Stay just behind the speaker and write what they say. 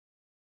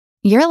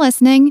You're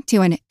listening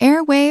to an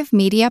Airwave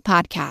Media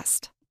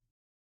Podcast.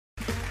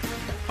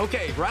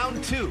 Okay,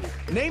 round two.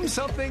 Name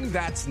something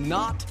that's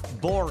not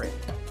boring.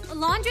 A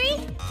laundry?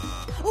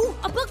 Ooh,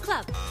 a book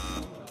club.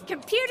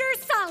 Computer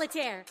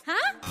solitaire,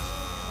 huh?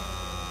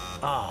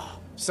 Ah,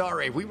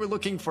 sorry, we were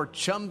looking for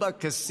Chumba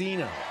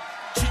Casino.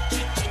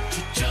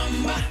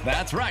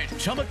 That's right,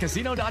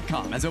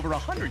 ChumbaCasino.com has over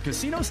 100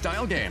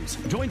 casino-style games.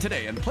 Join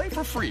today and play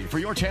for free for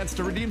your chance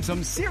to redeem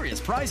some serious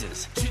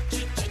prizes.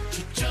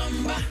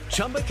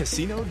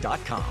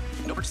 ChumbaCasino.com.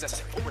 No purchase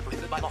necessary. Void where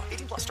prohibited by law.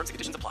 18 plus terms and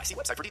conditions apply. See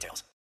website for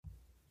details.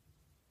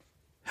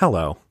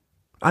 Hello,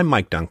 I'm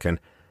Mike Duncan.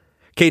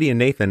 Katie and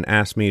Nathan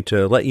asked me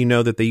to let you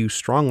know that they use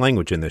strong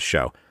language in this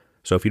show.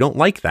 So if you don't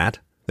like that,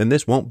 then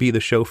this won't be the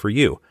show for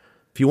you.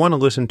 If you want to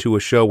listen to a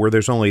show where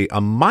there's only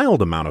a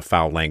mild amount of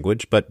foul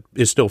language, but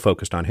is still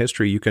focused on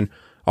history, you can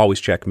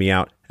always check me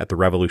out at the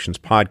Revolutions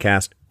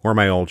Podcast or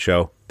my old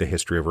show, The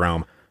History of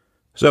Rome.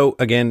 So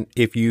again,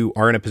 if you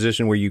are in a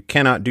position where you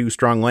cannot do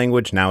strong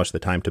language, now is the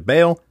time to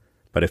bail.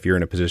 But if you're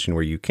in a position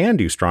where you can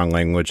do strong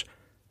language,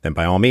 then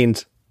by all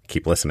means,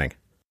 keep listening.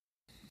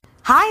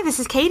 Hi, this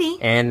is Katie.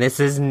 And this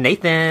is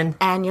Nathan.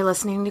 And you're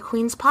listening to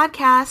Queen's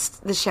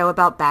Podcast, the show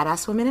about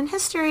badass women in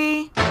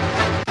history.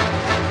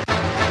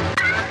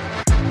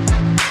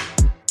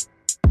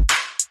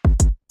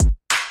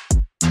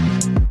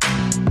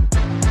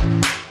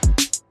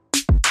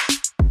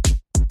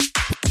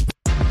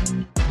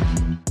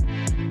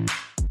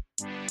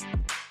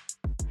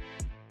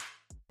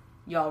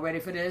 Y'all ready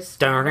for this?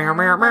 Queens.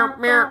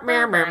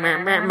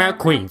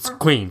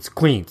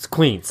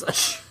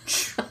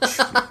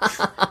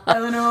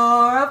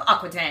 Eleanor of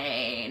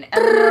Aquitaine.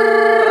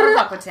 Eleanor of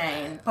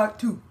Aquitaine. Part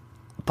 2.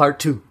 Part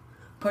 2.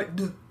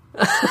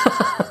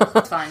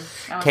 It's fine.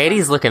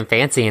 Katie's looking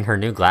fancy in her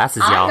new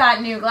glasses, y'all. I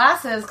got new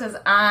glasses because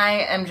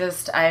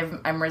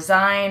I'm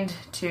resigned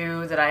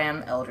to that I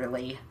am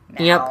elderly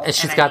now. Yep, and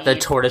she's got the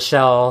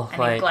tortoiseshell.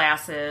 I need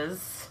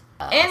glasses.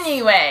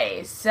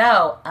 Anyway,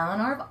 so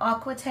Eleanor of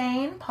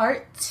Aquitaine,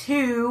 part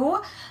 2.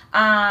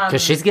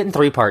 Because she's getting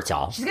 3 parts,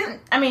 y'all.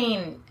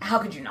 How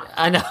could you not?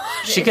 I know.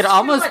 She could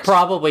almost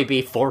probably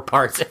be 4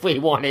 parts if we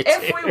wanted to.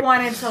 If we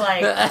wanted to,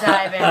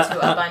 dive into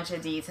a bunch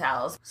of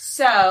details.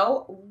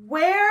 So,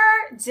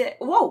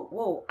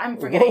 Whoa, I'm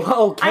forgetting.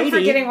 Whoa, Katie. I'm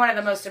forgetting one of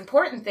the most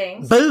important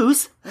things.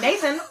 Booze.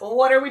 Nathan,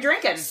 what are we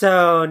drinking?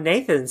 So,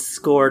 Nathan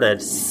scored a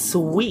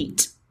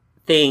sweet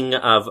thing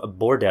of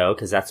Bordeaux,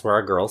 because that's where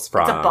our girl's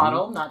from. It's a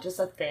bottle, not just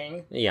a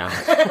thing. Yeah.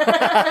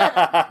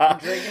 I'm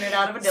drinking it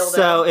out of a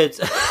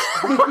dildo.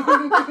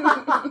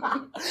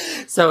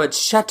 So it's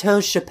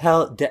Chateau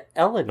Chapelle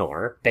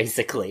d'Eleanor,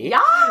 basically.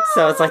 Yeah.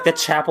 So it's like the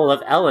Chapel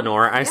of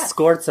Eleanor. I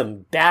scored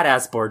some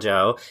badass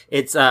Bordeaux.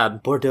 It's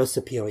Bordeaux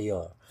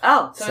Superior.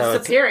 Oh, so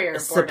it's superior.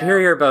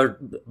 Superior Bordeaux.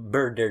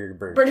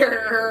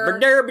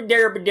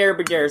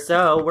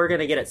 So we're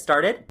gonna get it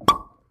started.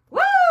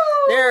 Woo!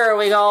 There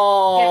we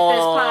go. Get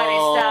this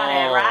party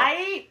started,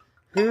 right?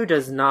 Who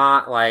does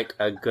not like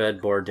a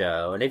good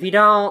Bordeaux? And if you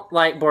don't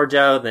like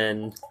Bordeaux,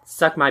 then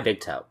suck my big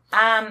toe.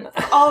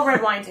 All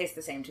red wine tastes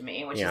the same to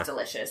me, which is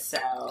delicious,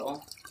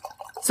 so...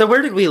 So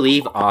where did we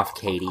leave off,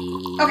 Katie?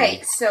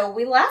 Okay, so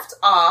we left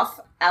off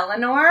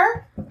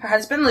Eleanor, her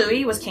husband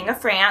Louis was king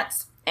of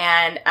France,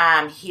 and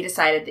he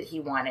decided that he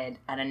wanted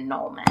an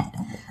annulment.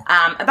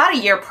 About a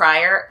year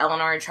prior,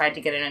 Eleanor tried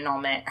to get an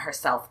annulment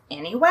herself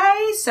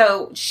anyway,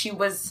 so she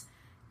was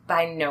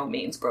by no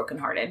means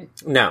brokenhearted.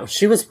 No,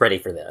 she was ready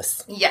for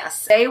this.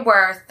 Yes. They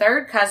were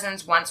third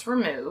cousins once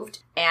removed,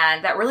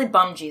 and that really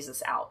bummed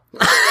Jesus out.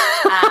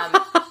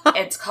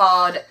 It's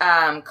called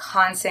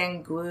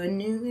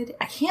consanguinity.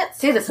 I can't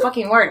say this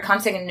fucking word.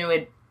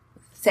 Consanguinity.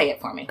 Say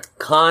it for me.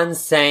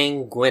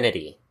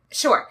 Consanguinity.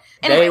 Sure.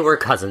 Anyway, they were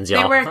cousins,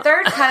 y'all. They were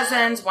third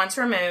cousins once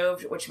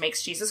removed, which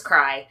makes Jesus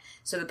cry.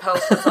 So the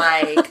Pope was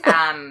like,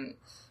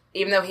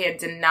 even though he had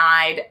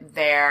denied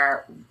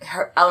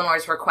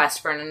Eleanor's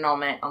request for an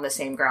annulment on the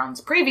same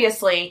grounds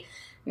previously,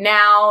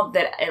 now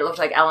that it looked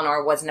like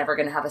Eleanor was never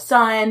going to have a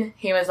son,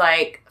 he was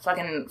like,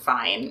 fucking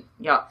fine.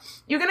 You're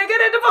going to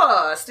get a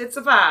divorce. It's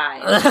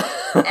fine.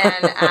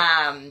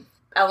 And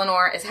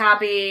Eleanor is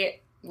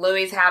happy.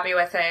 Louis is happy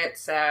with it,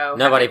 so...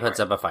 Nobody puts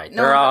up a fight.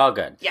 They're all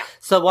good. Yeah.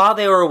 So while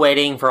they were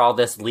waiting for all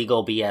this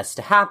legal BS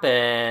to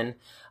happen,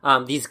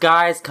 these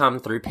guys come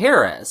through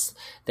Paris.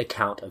 The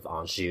Count of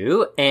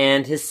Anjou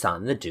and his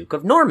son, the Duke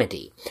of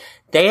Normandy.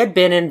 They had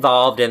been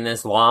involved in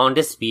this long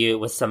dispute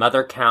with some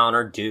other count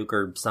or duke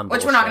or some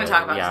Which we're not going to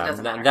talk about because it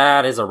doesn't matter.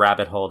 That is a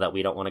rabbit hole that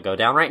we don't want to go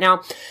down right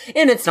now.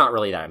 And it's not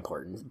really that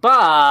important.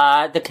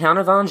 But the Count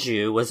of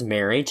Anjou was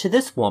married to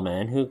this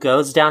woman who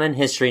goes down in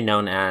history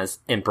known as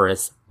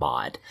Empress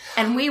Maud.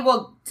 And we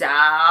will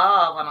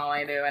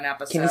definitely do an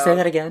episode. Can you say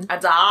that again? Do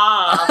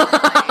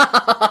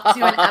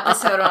an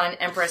episode on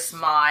Empress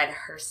Maud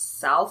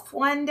herself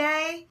one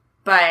day.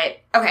 But,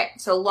 okay,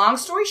 so long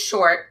story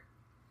short,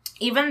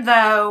 even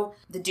though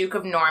the Duke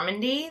of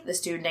Normandy,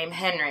 this dude named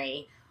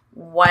Henry,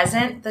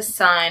 wasn't the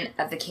son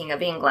of the King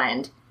of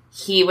England,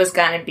 he was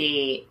going to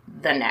be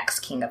the next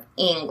King of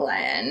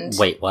England.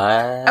 Wait,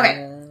 what?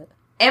 Okay.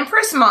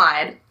 Empress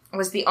Maud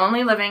was the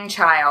only living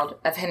child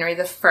of Henry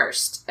I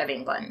of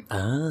England.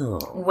 Oh.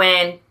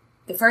 When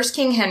the first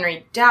King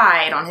Henry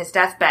died on his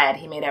deathbed,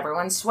 he made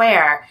everyone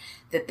swear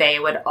that they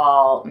would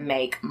all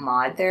make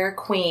Maud their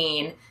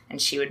queen, and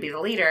she would be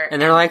the leader.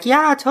 And they're like,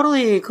 yeah,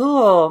 totally,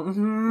 cool.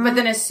 Mm-hmm. But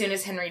then as soon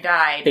as Henry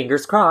died...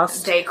 Fingers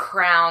crossed. They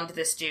crowned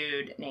this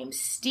dude named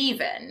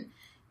Stephen.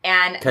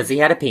 And because he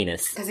had a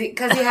penis. Because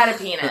he had a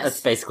penis.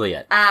 That's basically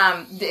it.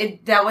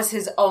 That was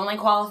his only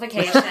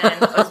qualification,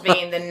 was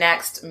being the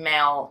next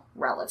male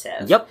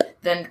relative.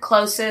 Yep. The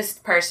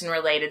closest person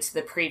related to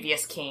the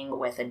previous king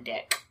with a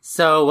dick.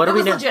 So what do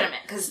we know? It was legitimate,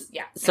 because,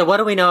 yeah. So what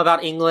do we know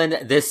about England?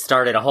 This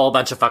started a whole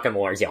bunch of fucking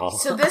wars, y'all.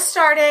 So this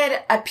started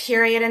a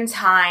period in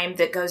time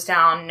that goes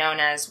down known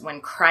as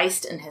when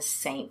Christ and his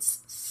saints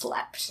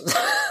slept.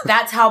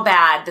 That's how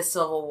bad the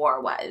Civil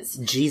War was.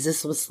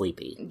 Jesus was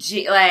sleepy.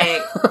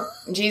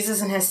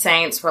 Jesus and his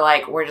saints were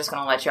like, we're just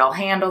going to let y'all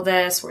handle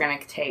this. We're going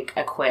to take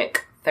a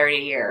quick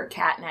 30-year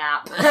cat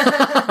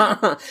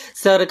nap.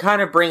 So to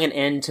kind of bring an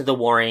end to the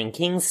warring,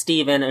 King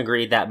Stephen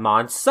agreed that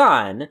Maud's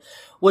son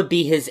would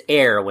be his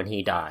heir when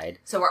he died.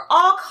 So we're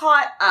all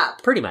caught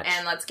up. Pretty much.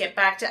 And let's get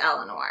back to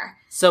Eleanor.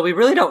 So we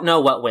really don't know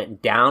what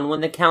went down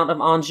when the Count of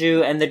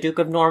Anjou and the Duke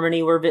of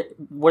Normandy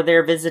were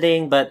there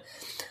visiting, but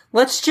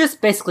let's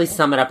just basically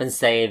sum it up and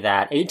say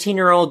that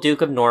 18-year-old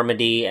Duke of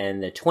Normandy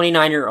and the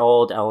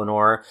 29-year-old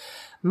Eleanor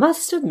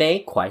must have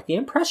made quite the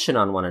impression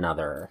on one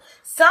another.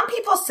 Some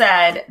people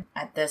said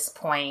at this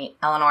point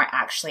Eleanor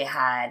actually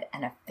had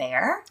an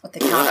affair with the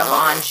Count of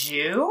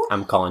Anjou.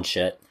 I'm calling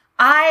shit.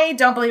 I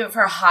don't believe it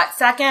for a hot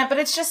second, but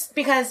it's just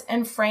because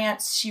in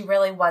France she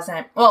really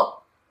wasn't,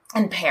 well,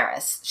 in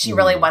Paris, she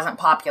really wasn't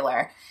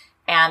popular.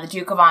 And the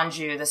Duke of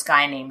Anjou, this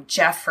guy named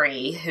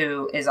Geoffrey,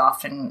 who is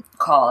often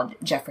called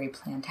Geoffrey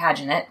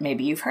Plantagenet,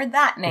 maybe you've heard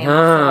that name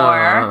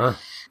before,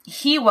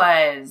 he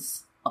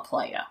was a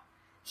player.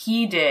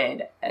 He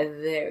did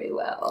very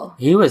well.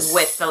 He was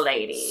with the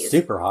ladies.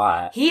 Super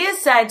hot. He is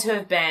said to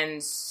have been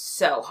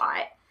so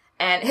hot.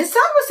 And his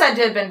son was said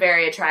to have been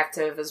very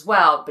attractive as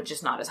well, but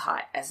just not as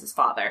hot as his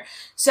father.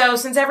 So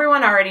since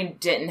everyone already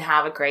didn't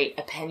have a great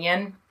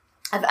opinion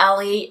of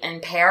Ellie in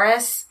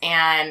Paris,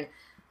 and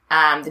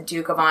the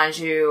Duke of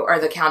Anjou, or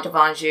the Count of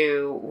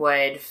Anjou,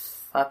 would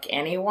fuck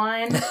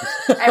anyone,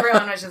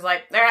 everyone was just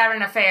like, they're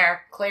having an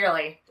affair,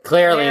 clearly.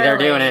 Clearly they're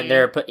doing it.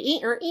 They're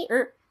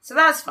eat-er. So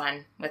that was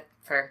fun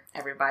for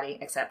everybody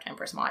except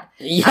Empress Maud.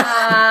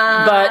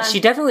 Yeah. But she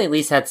definitely at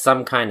least had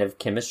some kind of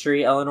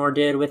chemistry, Eleanor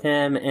did, with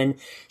him, and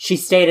she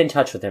stayed in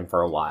touch with him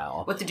for a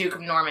while. With the Duke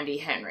of Normandy,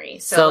 Henry.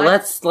 So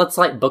let's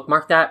like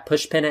bookmark that,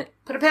 push pin it.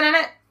 Put a pin in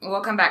it.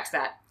 We'll come back to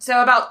that.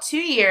 So about 2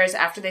 years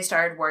after they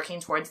started working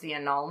towards the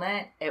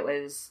annulment, it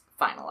was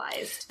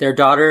finalized. Their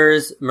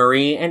daughters,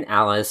 Marie and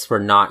Alice, were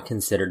not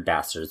considered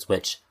bastards,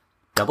 which,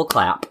 double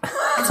clap.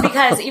 It's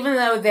because even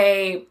though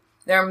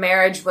their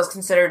marriage was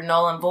considered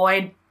null and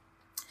void,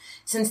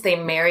 since they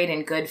married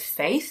in good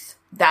faith,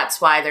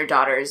 that's why their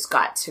daughters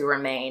got to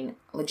remain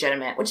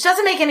legitimate, which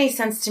doesn't make any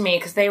sense to me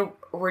because they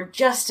were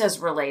just as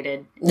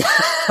related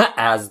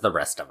as the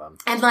rest of them.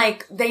 And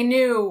they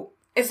knew,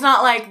 it's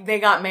not like they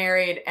got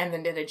married and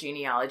then did a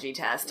genealogy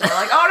test. And they're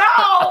like,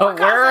 oh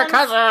no, we're a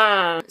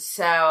cousin.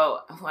 So,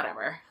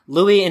 whatever.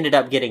 Louis ended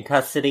up getting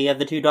custody of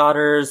the two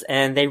daughters,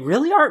 and they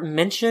really aren't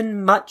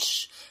mentioned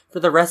much for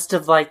the rest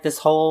of this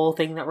whole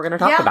thing that we're going to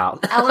talk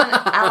about.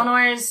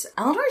 Eleanor's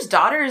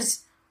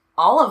daughters,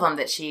 all of them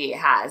that she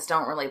has,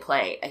 don't really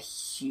play a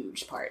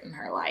huge part in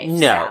her life,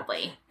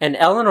 sadly. And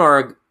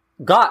Eleanor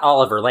got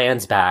all of her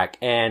lands back,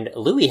 and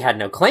Louis had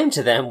no claim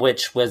to them,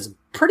 which was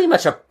pretty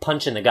much a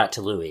punch in the gut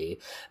to Louis.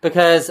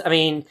 Because,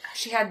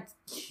 she had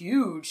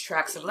huge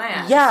tracts of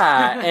land.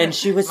 Yeah, and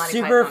she was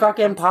super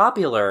fucking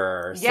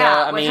popular.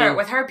 Yeah, so,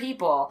 with her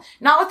people.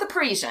 Not with the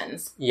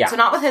Parisians. Yeah. So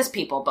not with his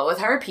people, but with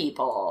her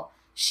people,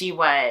 she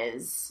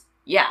was...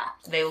 Yeah,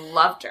 they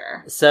loved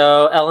her.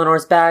 So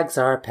Eleanor's bags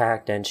are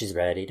packed and she's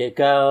ready to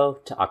go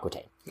to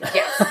Aquitaine.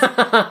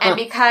 Yes. And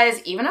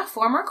because even a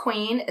former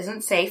queen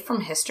isn't safe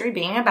from history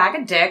being a bag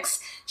of dicks,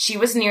 she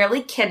was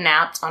nearly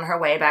kidnapped on her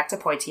way back to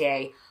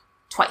Poitiers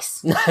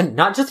twice.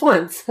 Not just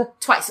once.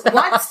 Twice.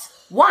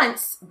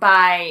 Once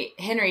by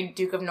Henry,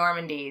 Duke of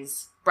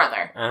Normandy's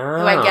brother, who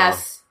I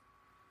guess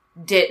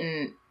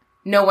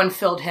no one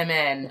filled him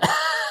in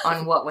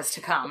on what was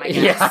to come, I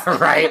guess. Yeah,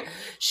 right.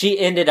 She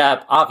ended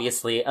up,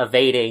 obviously,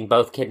 evading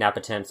both kidnap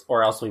attempts,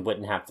 or else we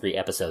wouldn't have 3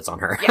 episodes on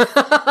her.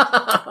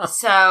 Yeah.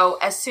 So,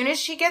 as soon as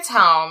she gets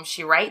home,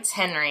 she writes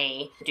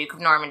Henry, the Duke of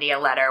Normandy, a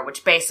letter,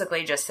 which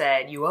basically just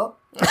said, you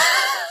up?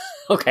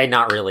 Okay,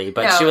 not really,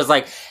 but she was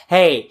like,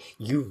 hey,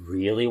 you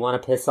really want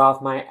to piss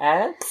off my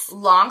ex?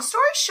 Long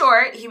story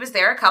short, he was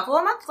there a couple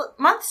of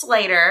months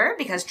later,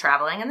 because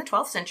traveling in the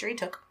 12th century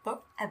took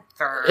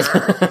forever.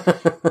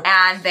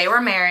 And they were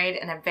married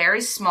in a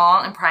very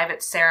small and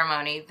private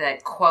ceremony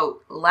that,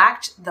 quote,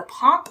 lacked the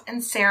pomp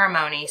and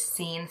ceremony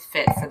seen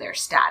fit for their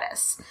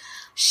status.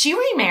 She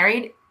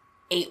remarried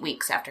 8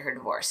 weeks after her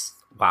divorce.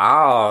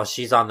 Wow,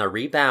 she's on the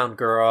rebound,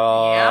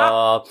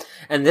 girl. Yep.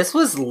 And this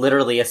was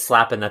literally a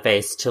slap in the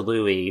face to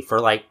Louis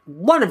for like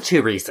one of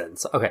two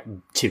reasons. Okay,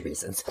 2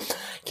 reasons.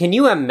 Can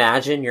you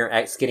imagine your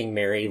ex getting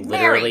married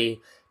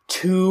literally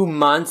 2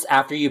 months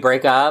after you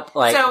break up?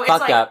 Like, so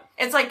fuck up.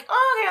 It's like,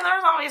 oh, okay,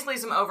 there's obviously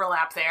some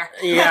overlap there.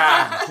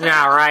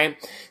 Yeah, right.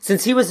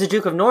 Since he was the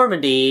Duke of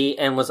Normandy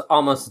and was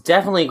almost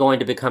definitely going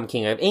to become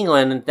King of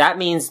England, that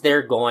means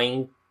they're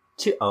going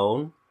to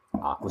own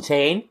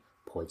Aquitaine,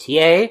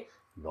 Poitiers,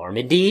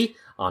 Normandy,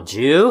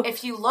 Anjou.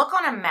 If you look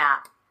on a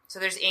map, so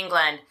there's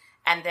England,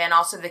 and then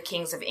also the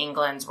kings of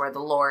England were the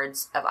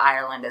lords of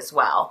Ireland as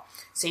well.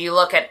 So you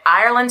look at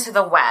Ireland to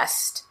the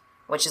west,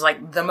 which is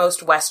like the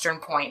most western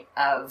point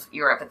of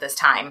Europe at this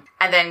time,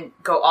 and then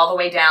go all the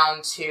way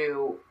down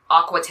to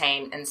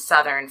Aquitaine in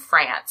southern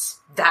France.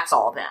 That's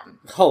all them.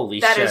 Holy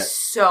shit. That is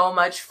so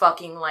much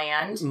fucking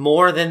land.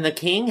 More than the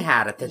king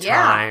had at the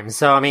time.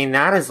 So, I mean,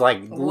 that is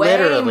like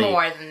literally... Way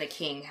more than the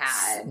king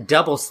had.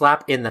 Double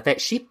slap in the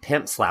face. She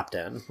pimp slapped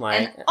him.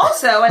 Like... And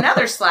also,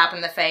 another slap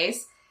in the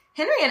face,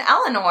 Henry and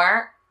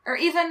Eleanor are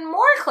even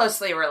more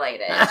closely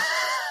related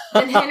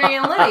than Henry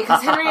and Louis,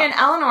 because Henry and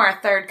Eleanor are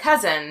third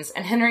cousins,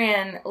 and Henry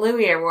and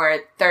Louis were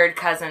third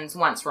cousins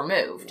once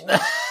removed.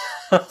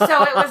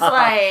 So it was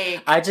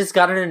like... I just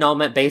got an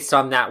annulment based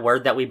on that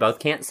word that we both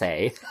can't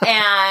say.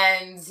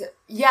 And,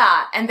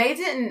 yeah, and they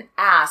didn't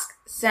ask,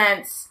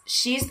 since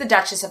she's the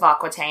Duchess of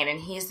Aquitaine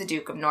and he's the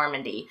Duke of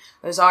Normandy.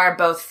 Those are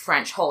both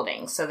French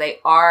holdings, so they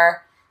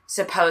are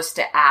supposed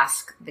to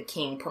ask the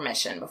king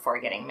permission before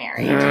getting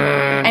married.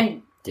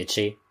 And did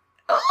she?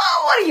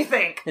 What do you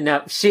think?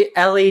 No,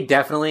 Ellie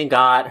definitely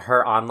got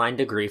her online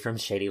degree from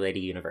Shady Lady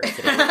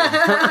University.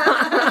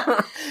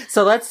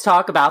 So let's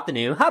talk about the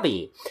new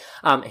hubby.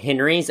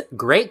 Henry's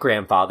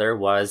great-grandfather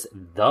was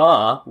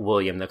the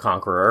William the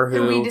Conqueror,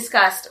 who we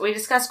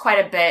discussed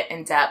quite a bit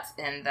in depth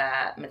in the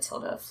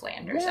Matilda of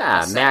Flanders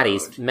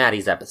episode.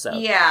 Maddie's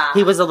episode. Yeah.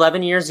 He was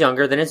 11 years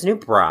younger than his new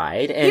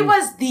bride. And he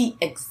was the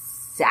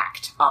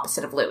exact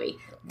opposite of Louis.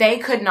 They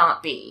could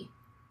not be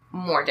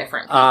more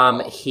different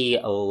people. He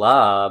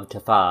loved to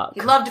fuck.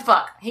 He loved to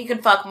fuck. He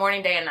could fuck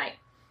morning, day, and night.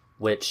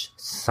 Which,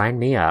 sign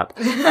me up.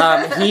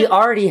 He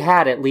already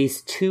had at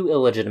least 2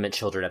 illegitimate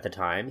children at the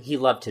time. He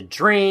loved to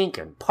drink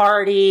and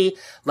party,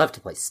 loved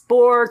to play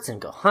sports and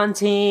go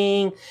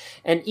hunting.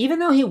 And even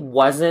though he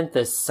wasn't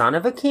the son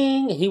of a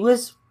king, he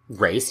was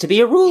raised to be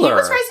a ruler. He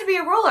was raised to be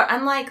a ruler,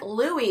 unlike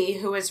Louis,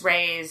 who was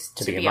raised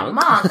to be a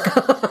monk.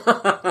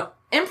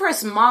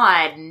 Empress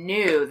Maud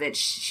knew that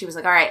she was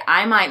like, all right,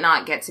 I might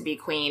not get to be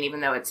queen, even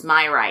though it's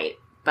my right,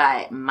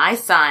 but my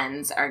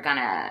sons are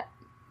gonna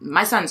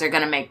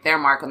make their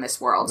mark on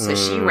this world. So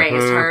she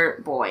raised her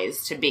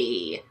boys to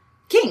be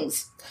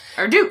kings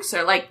or dukes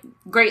or like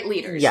great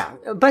leaders. Yeah,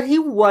 but he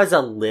was a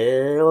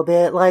little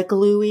bit like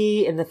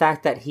Louis in the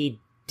fact that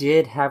he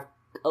did have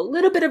a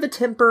little bit of a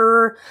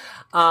temper.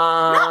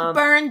 Not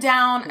burn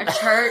down a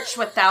church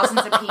with thousands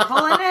of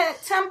people in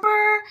it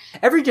temper.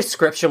 Every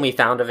description we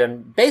found of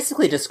him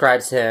basically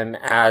describes him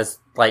as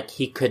like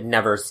he could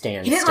never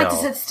stand still. He didn't like to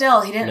sit still.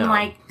 He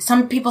didn't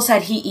some people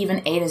said he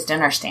even ate his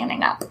dinner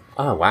standing up.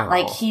 Oh, wow.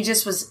 Like, he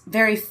just was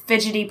very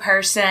fidgety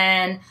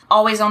person,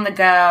 always on the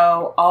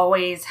go,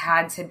 always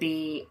had to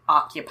be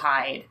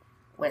occupied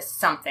with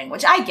something,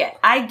 which I get.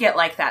 I get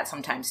like that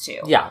sometimes too.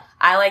 Yeah.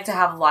 I like to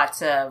have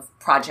lots of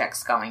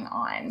projects going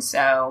on.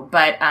 So,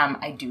 but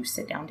I do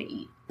sit down to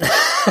eat. And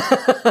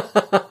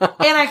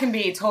I can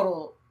be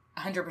total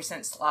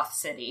 100% sloth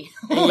city.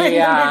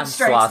 Yeah,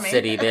 sloth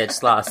city, bitch.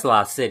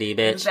 Sloth city,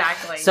 bitch.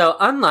 Exactly. So,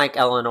 unlike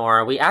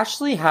Eleanor, we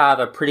actually have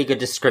a pretty good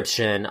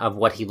description of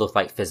what he looked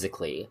like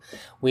physically.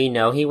 We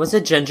know he was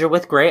a ginger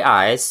with gray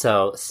eyes,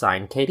 so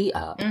sign Katie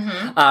up.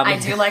 Mm-hmm. I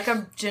do like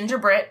a ginger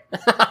Brit.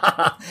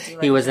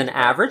 He was an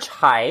average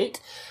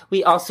height.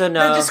 We also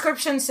know... The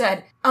description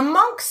said,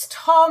 amongst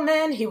tall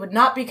men, he would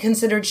not be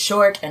considered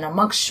short, and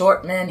amongst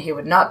short men, he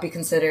would not be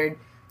considered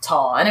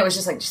tall. And it was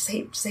just like, just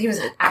say he was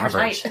an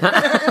average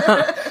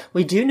height.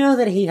 We do know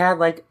that he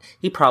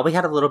probably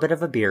had a little bit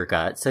of a beer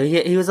gut, so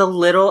he was a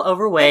little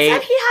overweight.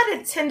 It said he had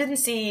a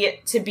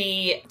tendency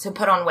to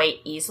put on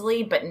weight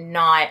easily, but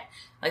not...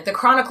 Like, the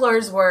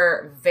chroniclers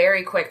were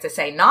very quick to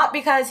say, not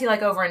because he,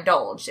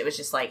 overindulged. It was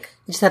just like...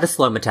 He just had a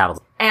slow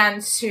metabolism.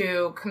 And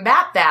to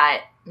combat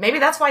that, maybe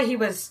that's why he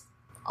was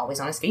always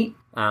on his feet.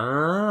 Oh.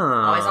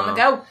 Always on the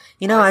go.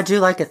 You know, I do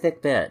like a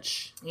thick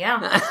bitch.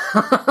 Yeah.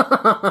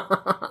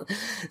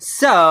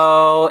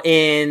 So,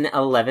 in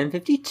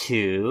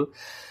 1152...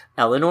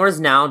 Eleanor is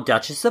now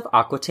Duchess of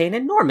Aquitaine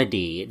and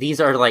Normandy. These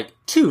are,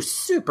 2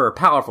 super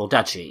powerful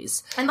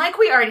duchies. And like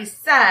we already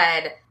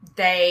said,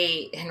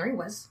 Henry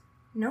was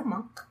no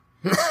monk.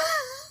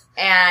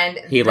 And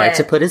he liked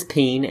to put his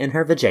peen in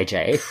her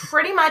vajayjay.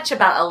 Pretty much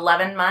about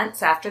 11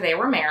 months after they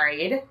were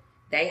married,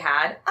 they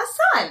had a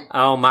son.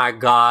 Oh my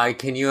god,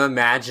 can you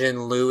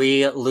imagine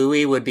Louis?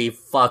 Louis would be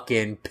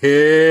fucking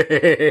pissed.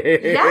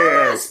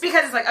 Yes,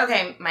 because it's like,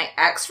 okay, my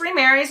ex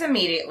remarries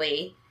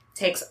immediately,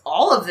 takes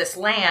all of this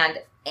land,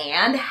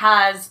 and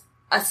has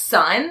a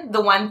son, the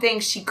one thing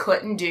she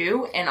couldn't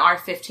do in our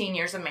 15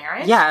 years of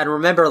marriage. Yeah, and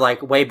remember,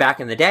 like, way back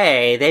in the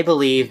day, they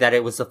believed that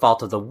it was the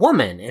fault of the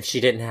woman if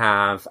she didn't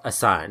have a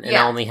son and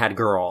only had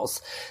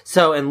girls.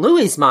 So in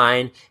Louis's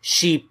mind,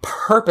 she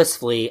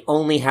purposefully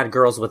only had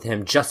girls with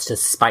him just to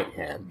spite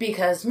him.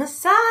 Because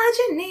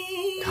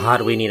misogyny.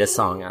 God, we need a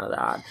song out of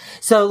that.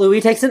 So Louis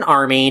takes an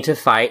army to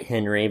fight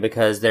Henry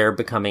because they're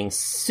becoming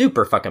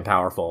super fucking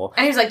powerful.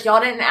 And he's like,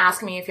 y'all didn't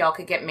ask me if y'all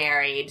could get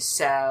married,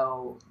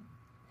 so...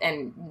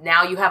 And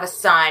now you have a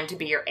son to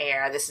be your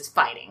heir. This is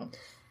fighting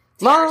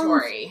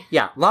territory.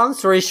 Long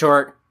story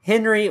short,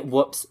 Henry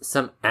whoops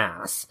some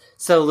ass.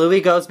 So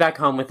Louis goes back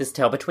home with his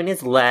tail between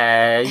his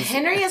legs.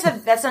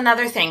 That's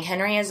another thing.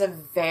 Henry is a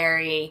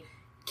very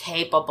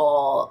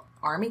capable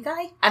army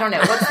guy. I don't know.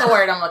 What's the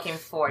word I'm looking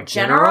for?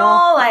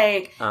 General?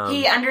 Like,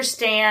 he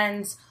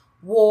understands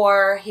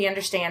war. He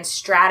understands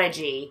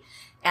strategy.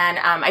 And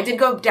I did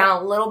go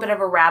down a little bit of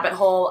a rabbit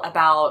hole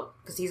about,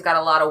 because he's got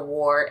a lot of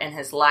war in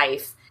his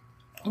life,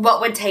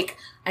 what would take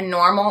a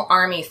normal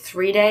army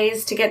 3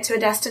 days to get to a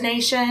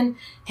destination,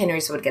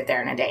 Henry's would get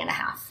there in a day and a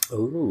half.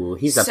 Ooh,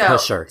 he's a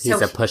pusher. He's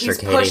a pusher,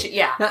 Katie.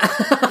 Yeah.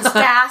 He's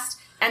fast.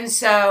 And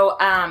so,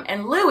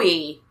 and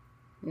Louis,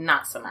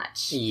 not so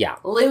much. Yeah.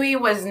 Louis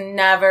was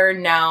never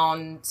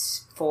known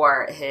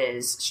for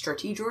his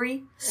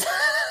strategery.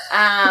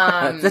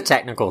 That's a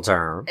technical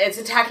term. It's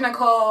a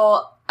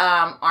technical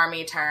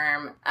army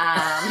term.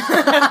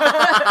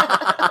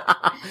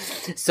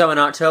 So in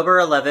October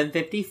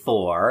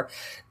 1154,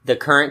 the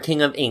current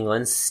king of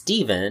England,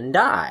 Stephen,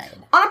 died.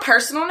 On a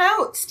personal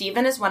note,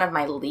 Stephen is one of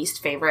my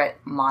least favorite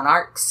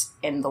monarchs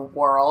in the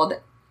world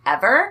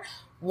ever.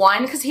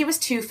 One, because he was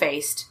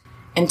two-faced,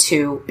 and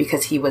two,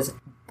 because he was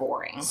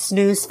boring.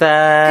 Snooze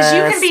fest.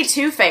 Because you can be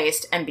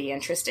two-faced and be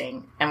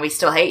interesting, and we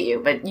still hate you.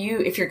 But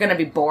if you're going to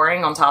be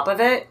boring on top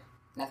of it,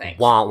 no thanks.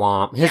 Womp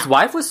womp. His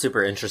wife was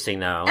super interesting,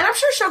 though. And I'm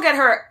sure she'll get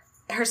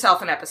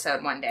herself an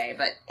episode one day,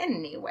 but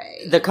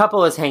anyway. The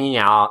couple is hanging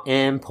out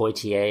in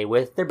Poitiers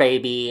with their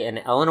baby, and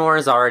Eleanor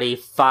is already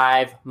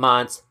 5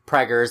 months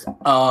preggers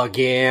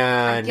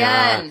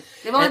again.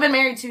 They've only been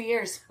married 2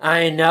 years.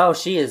 I know.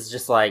 She is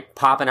just like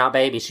popping out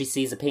baby. She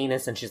sees a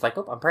penis and she's like,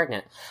 oh, I'm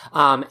pregnant.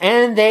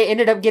 And they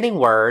ended up getting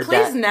word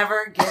Please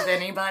never give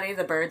anybody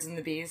the birds and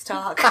the bees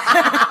talk.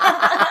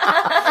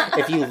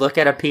 If you look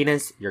at a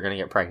penis, you're going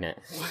to get pregnant.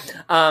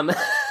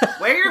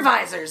 Wear your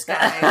visors,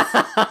 guys.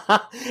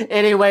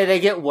 Anyway, they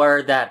get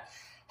word that,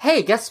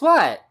 hey, guess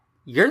what?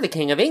 You're the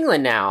king of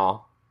England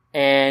now.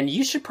 And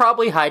you should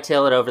probably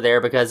hightail it over there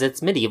because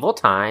it's medieval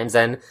times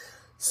and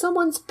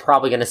someone's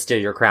probably going to steal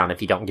your crown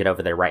if you don't get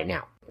over there right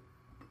now.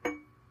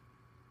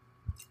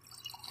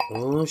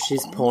 Oh,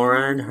 she's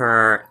pouring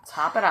her...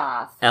 Top it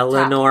off.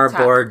 Eleanor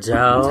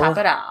Bordeaux. Top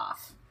it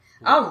off.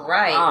 All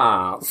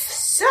right.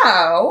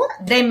 So,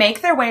 they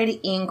make their way to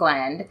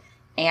England,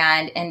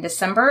 and in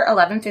December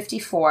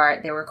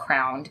 1154, they were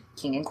crowned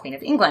King and Queen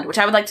of England, which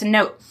I would like to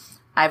note.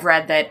 I've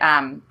read that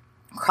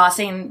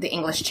crossing the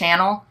English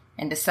Channel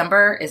in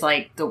December is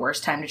like the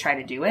worst time to try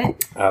to do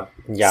it.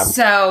 Yeah.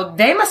 So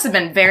they must have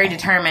been very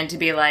determined to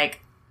be like,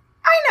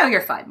 I know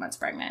you're 5 months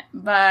pregnant,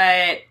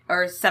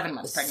 or 7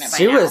 months pregnant.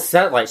 She was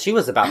she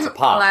was about to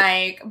pop.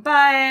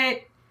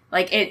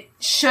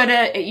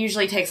 It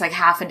usually takes like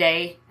half a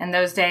day in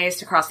those days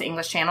to cross the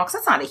English Channel because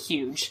that's not a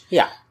huge.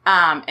 Yeah.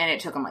 And it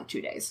took them like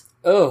 2 days.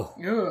 Oh.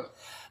 Ugh.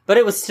 But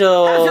it was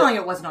still. I have a feeling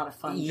it was not a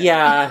fun.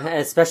 Yeah,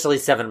 especially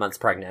 7 months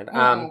pregnant.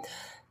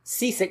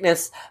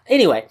 Seasickness.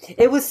 Anyway,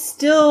 it was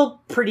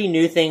still pretty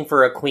new thing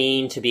for a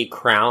queen to be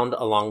crowned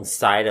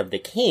alongside of the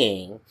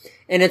king.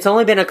 And it's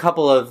only been a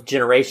couple of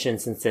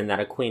generations since then that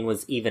a queen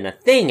was even a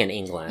thing in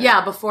England.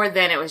 Yeah, before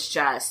then it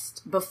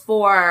was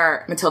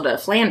before Matilda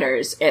of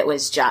Flanders, it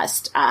was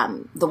just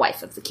the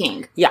wife of the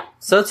king. Yeah,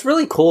 so it's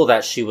really cool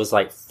that she was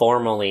like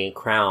formally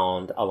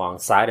crowned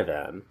alongside of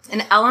him.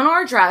 And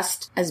Eleanor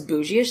dressed as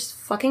bougie as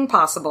fucking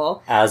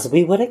possible. As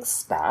we would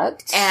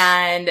expect.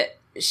 And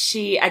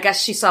I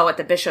guess she saw what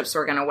the bishops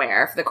were going to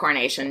wear for the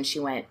coronation. She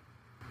went,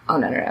 oh,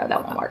 no,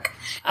 that won't work.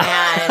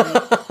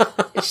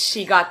 And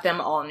she got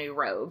them all new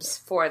robes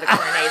for the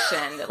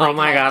coronation. That, oh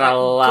my God, I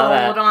love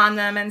it. Gold on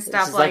them and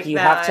stuff She's like that. You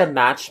have to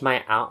match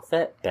my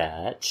outfit,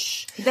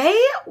 bitch. They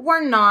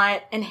were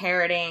not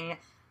inheriting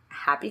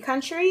happy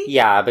country.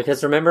 Yeah,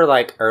 because remember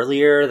like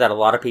earlier that a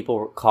lot of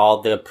people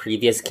called the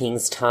previous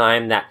king's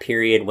time that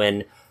period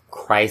when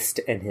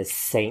Christ and his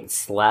saints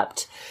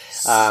slept.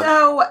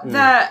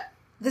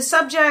 The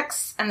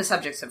subjects and the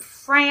subjects of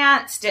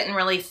France didn't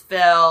really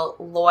feel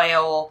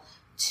loyal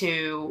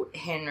to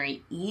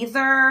Henry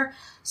either.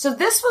 So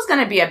this was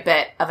going to be a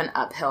bit of an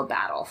uphill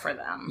battle for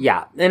them.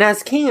 Yeah. And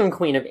as King and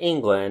Queen of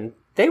England,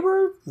 they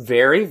were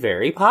very,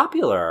 very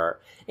popular.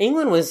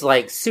 England was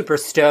like super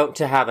stoked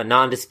to have a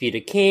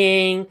non-disputed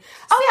king.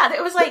 Oh yeah,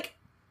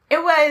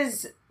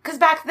 because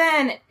back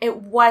then it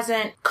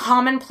wasn't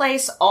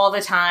commonplace all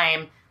the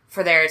time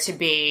for there to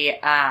be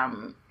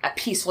a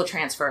peaceful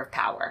transfer of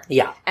power.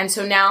 Yeah. And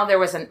so now there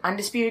was an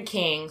undisputed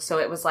king, so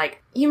it was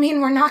like, you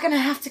mean we're not going to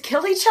have to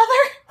kill each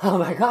other? Oh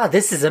my god,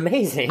 this is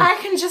amazing. I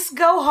can just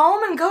go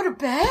home and go to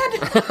bed?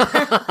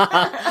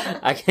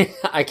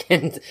 I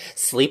can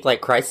sleep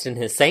like Christ and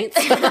his saints.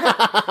 Thank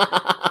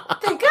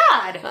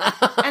God.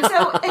 And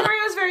so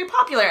Henry was very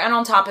popular. And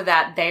on top of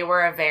that, they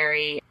were a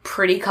very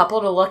pretty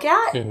couple to look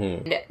at.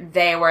 Mm-hmm.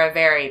 They were a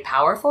very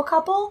powerful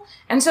couple.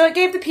 And so it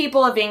gave the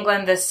people of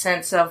England this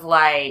sense of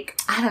like,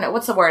 I don't know,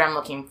 what's the word I'm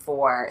looking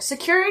for?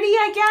 Security,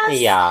 I guess?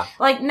 Yeah.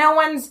 Like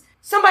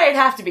somebody'd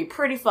have to be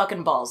pretty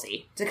fucking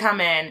ballsy to come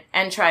in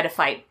and try to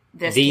fight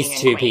these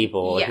two queen.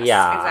 people. Yes,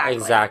 yeah,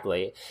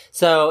 exactly.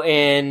 So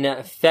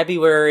in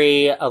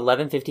February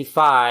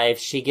 1155,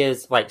 she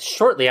gives, like,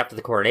 shortly after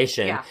the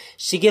coronation,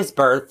 she gives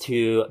birth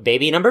to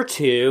baby number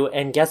 2,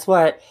 and guess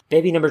what?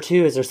 Baby number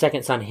 2 is her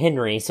second son,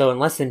 Henry, so in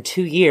less than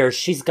 2 years,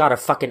 she's got a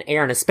fucking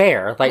heir and a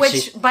spare. Like,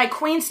 which, by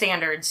queen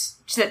standards,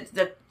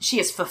 she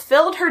has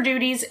fulfilled her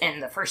duties in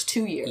the first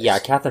 2 years. Yeah,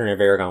 Catherine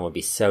of Aragon would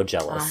be so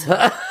jealous.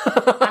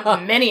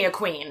 Many a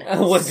queen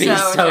would be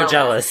so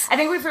jealous. I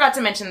think we forgot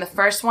to mention the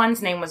first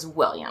one's name was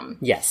William.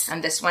 Yes.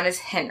 And this one is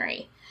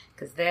Henry.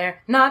 Because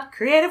they're not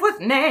creative with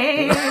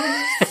names.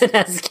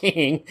 As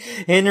king,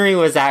 Henry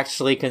was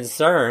actually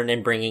concerned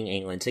in bringing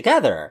England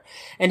together.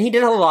 And he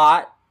did a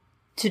lot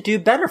to do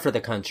better for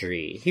the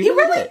country. He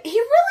really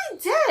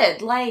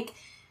did. Like,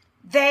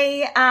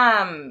 they,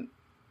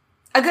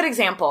 a good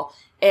example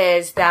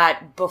is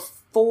that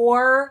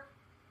before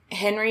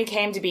Henry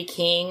came to be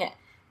king,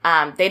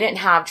 they didn't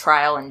have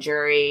trial and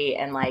jury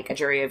and, like, a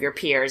jury of your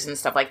peers and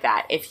stuff like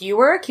that. If you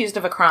were accused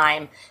of a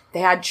crime, they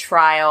had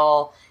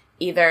trial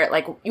either,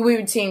 like, we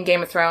would see in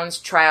Game of Thrones,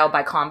 trial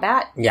by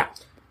combat. Yeah.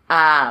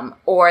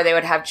 Or they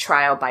would have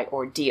trial by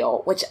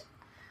ordeal, which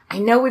I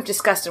know we've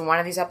discussed in one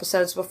of these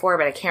episodes before,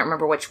 but I can't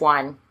remember which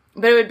one.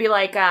 But it would be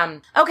like,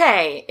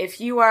 okay,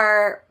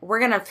 we're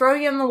gonna throw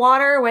you in the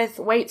water with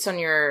weights on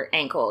your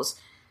ankles.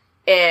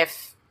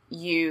 If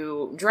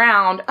you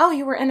drowned, oh,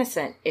 you were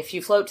innocent. If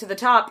you float to the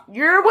top,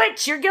 you're a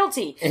witch, you're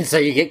guilty. And so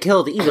you get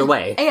killed either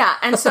way. Yeah,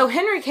 and so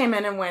Henry came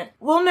in and went,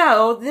 well,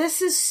 no,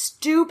 this is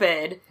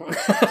stupid.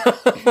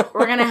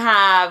 We're gonna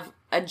have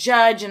a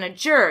judge and a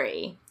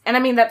jury. And I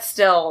mean, that's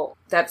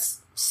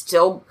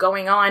still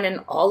going on in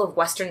all of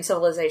Western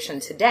civilization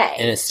today.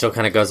 And it still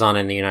kind of goes on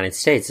in the United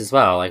States as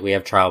well. Like, we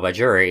have trial by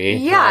jury.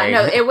 Yeah,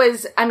 no, it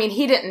was, I mean,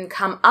 he didn't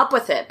come up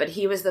with it, but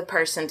he was the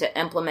person to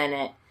implement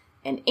it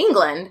in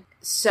England.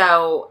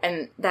 So,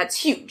 and that's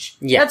huge.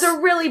 Yes. That's a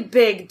really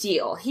big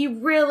deal. He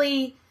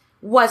really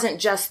wasn't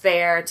just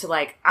there to,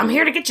 like, I'm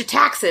here to get your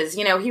taxes.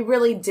 You know, he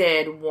really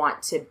did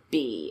want to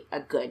be a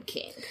good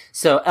king.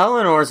 So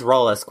Eleanor's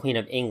role as Queen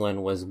of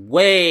England was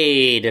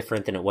way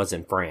different than it was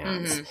in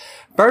France. Mm-hmm.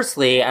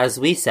 Firstly, as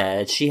we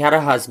said, she had a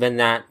husband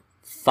that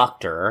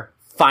fucked her,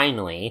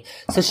 finally.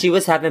 So she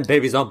was having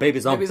babies on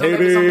babies on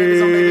babies.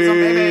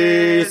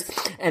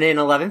 And in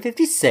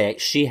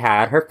 1156, she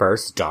had her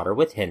first daughter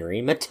with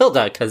Henry,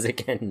 Matilda, because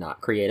again,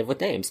 not creative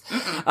with names.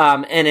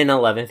 And in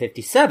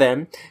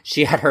 1157,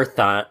 she had her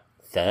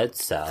third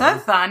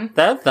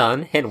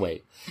son,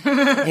 Henry.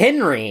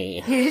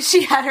 Henry.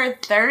 She had her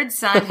third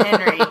son,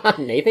 Henry.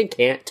 Nathan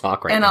can't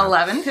talk right now. In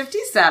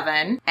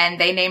 1157, and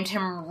they named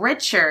him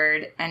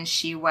Richard, and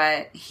he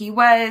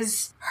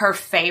was her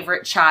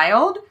favorite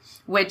child,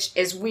 which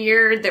is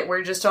weird that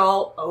we're just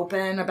all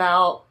open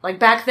about, like,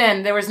 back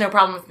then, there was no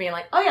problem with being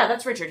like, oh yeah,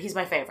 that's Richard, he's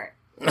my favorite.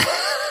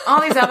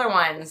 All these other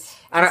ones.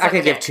 I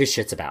could give two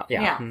shits about.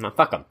 Yeah.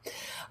 Fuck them.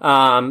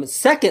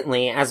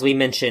 Secondly, as we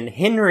mentioned,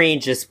 Henry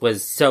just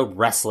was so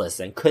restless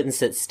and couldn't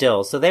sit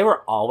still. So they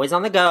were always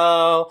on the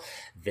go,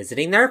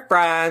 visiting their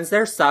friends,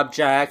 their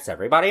subjects,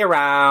 everybody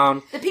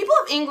around. The people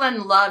of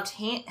England loved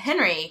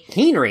Henry.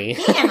 Henry?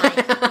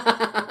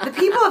 The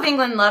people of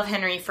England loved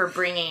Henry for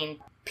bringing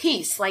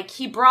peace. Like,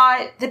 he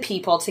brought the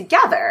people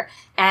together,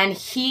 and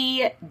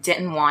he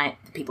didn't want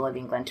the people of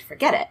England to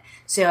forget it.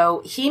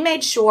 So he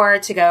made sure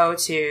to go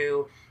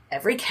to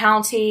every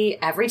county,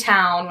 every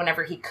town,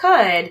 whenever he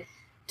could,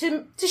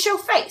 to show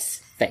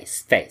face.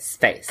 Face.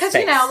 Because,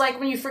 you know, like,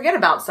 when you forget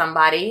about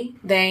somebody,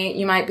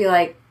 you might be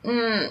like,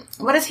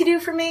 what does he do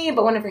for me?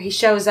 But whenever he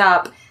shows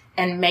up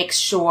and makes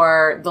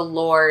sure the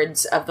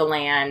lords of the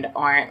land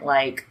aren't,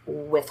 like,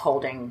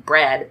 withholding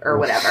bread or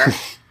whatever.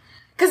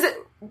 Because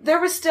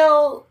there was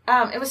still,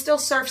 it was still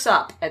serfs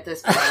up at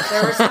this point.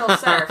 There were still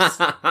serfs.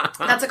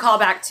 That's a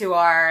callback to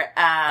our,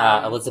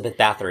 Elizabeth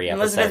Bathory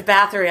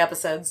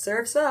episode,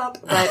 Serfs Up.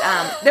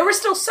 But, there were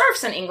still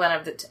serfs in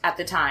England at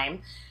the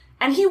time.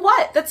 And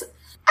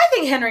I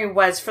think Henry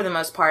was, for the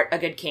most part, a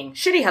good king.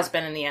 Shitty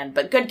husband in the end,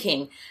 but good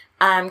king.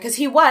 Because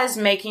he was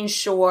making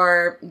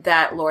sure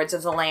that lords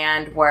of the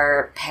land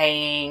were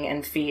paying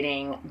and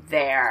feeding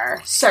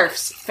their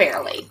serfs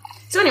fairly.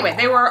 So anyway,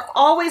 they were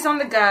always on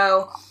the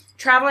go,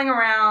 traveling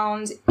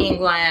around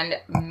England,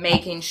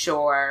 making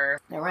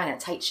sure they were on a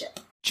tight ship.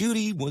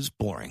 Judy was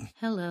boring.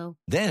 Hello.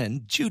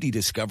 Then Judy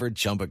discovered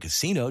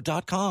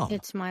ChumbaCasino.com.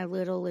 It's my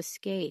little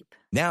escape.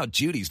 Now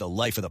Judy's the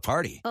life of the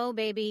party. Oh,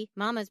 baby,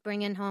 mama's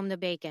bringing home the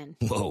bacon.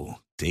 Whoa,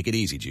 take it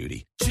easy,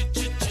 Judy.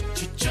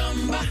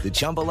 The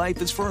Chumba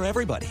life is for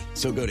everybody.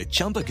 So go to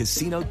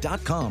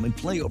ChumbaCasino.com and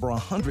play over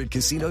 100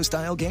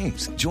 casino-style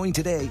games. Join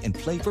today and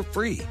play for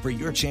free for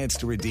your chance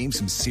to redeem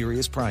some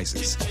serious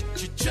prizes.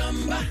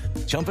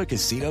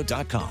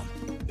 ChumbaCasino.com.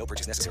 No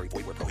purchase necessary.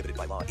 Void where prohibited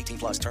by law. 18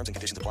 plus terms and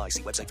conditions apply.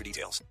 See website for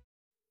details.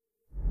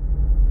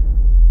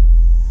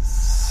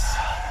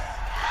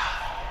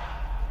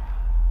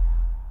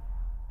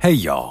 Hey,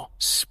 y'all.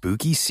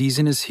 Spooky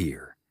season is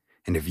here.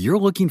 And if you're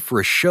looking for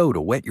a show to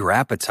whet your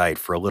appetite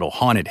for a little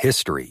haunted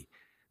history,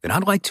 then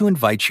I'd like to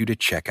invite you to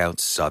check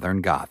out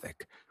Southern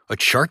Gothic, a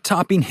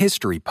chart-topping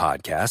history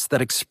podcast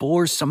that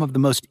explores some of the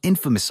most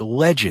infamous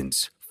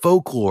legends,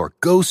 folklore,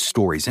 ghost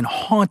stories, and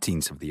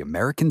hauntings of the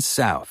American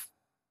South.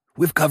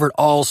 We've covered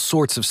all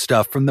sorts of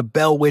stuff from the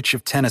Bell Witch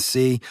of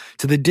Tennessee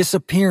to the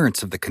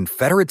disappearance of the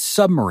Confederate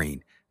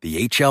submarine, the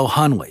H.L.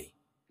 Hunley,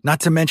 not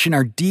to mention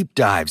our deep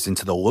dives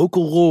into the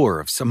local lore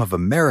of some of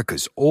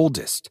America's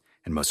oldest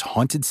and most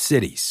haunted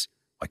cities,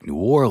 like New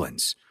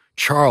Orleans,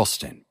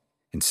 Charleston,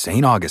 and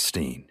St.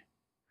 Augustine.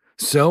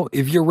 So,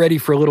 if you're ready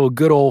for a little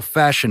good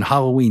old-fashioned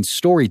Halloween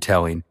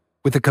storytelling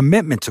with a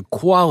commitment to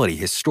quality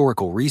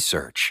historical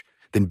research,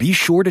 then be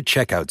sure to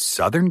check out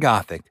Southern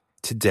Gothic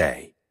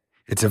today.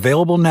 It's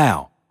available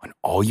now on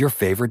all your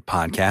favorite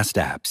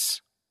podcast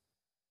apps.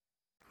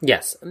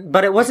 Yes,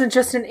 but it wasn't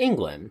just in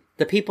England.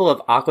 The people of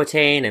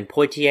Aquitaine and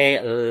Poitiers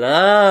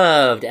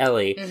loved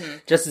Ellie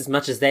just as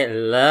much as they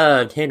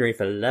loved Henry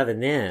for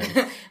loving them.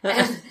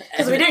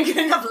 Because we didn't get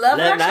enough love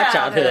in our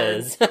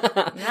childhoods.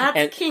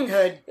 That's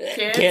kinghood,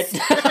 kids.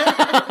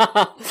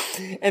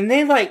 And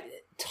they,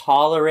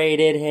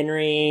 tolerated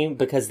Henry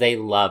because they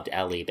loved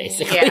Ellie,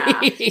 basically.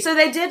 Yeah. So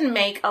they did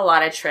make a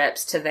lot of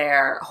trips to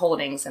their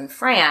holdings in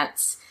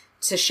France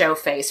to show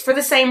face for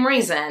the same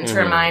reason, to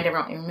remind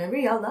everyone, remember,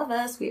 y'all love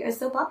us. We are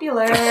so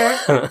popular.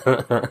 Though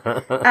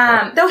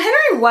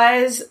Henry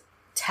was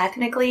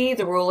technically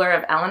the ruler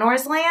of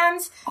Eleanor's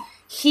lands,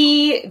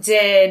 he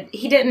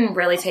didn't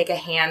really take a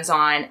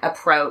hands-on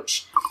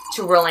approach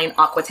to ruling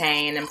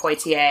Aquitaine and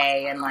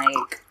Poitiers and,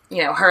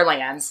 her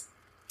lands.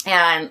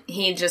 And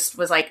he just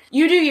was like,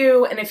 you do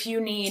you, and if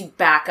you need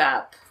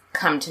backup,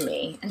 come to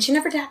me. And she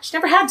never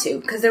had to,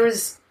 because there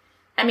was,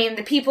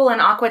 the people in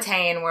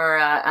Aquitaine were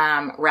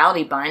a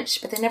rowdy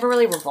bunch, but they never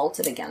really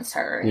revolted against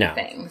her or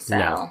anything.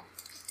 So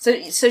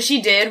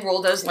she did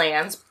rule those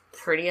lands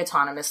pretty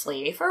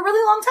autonomously for a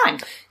really long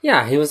time.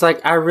 Yeah, he was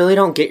like, I really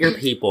don't get your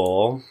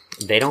people.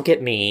 They don't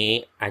get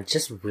me. I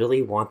just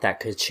really want that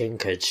ka-ching,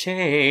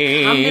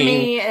 ka-ching. Come to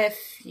me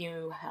if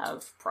you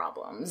have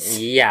problems.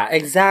 Yeah,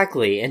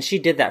 exactly. And she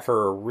did that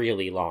for a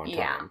really long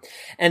time. Yeah.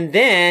 And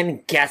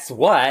then, guess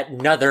what?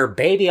 Another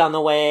baby on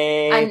the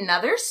way.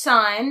 Another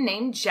son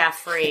named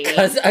Jeffrey.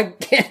 Because,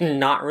 again,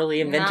 not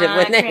really inventive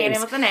with names.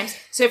 Creative with the names.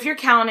 So if you're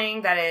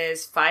counting, that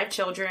is 5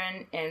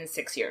 children in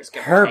 6 years.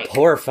 Her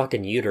poor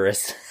fucking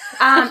uterus.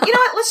 You know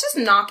what? Let's just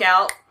knock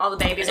out all the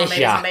babies on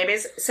babies on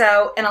babies.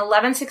 So in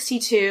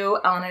 1162,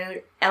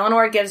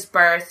 Eleanor gives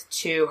birth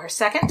to her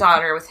second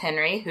daughter with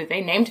Henry, who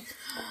they named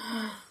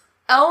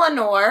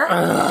Eleanor.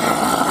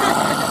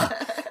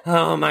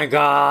 Oh my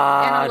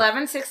God. In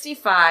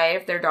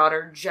 1165, their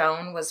daughter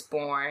Joan was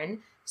born.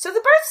 So the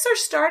births are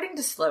starting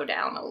to slow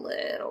down a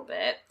little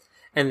bit.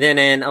 And then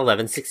in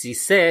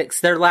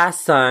 1166, their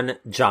last son,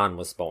 John,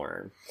 was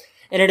born.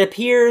 And it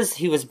appears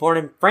he was born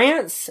in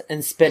France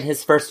and spent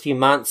his first few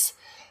months,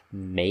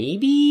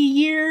 maybe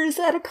years,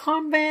 at a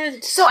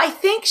convent. So I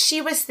think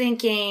she was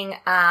thinking,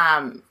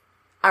 all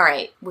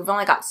right, we've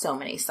only got so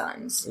many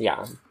sons.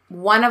 Yeah.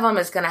 One of them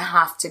is going to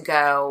have to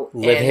go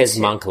live his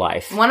monk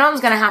life. One of them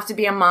is going to have to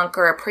be a monk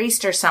or a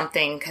priest or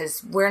something,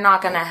 because we're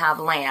not going to have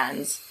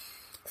lands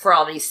for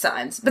all these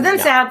sons. But then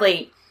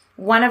sadly,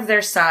 one of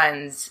their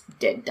sons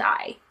did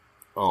die.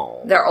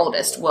 Oh. Their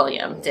oldest,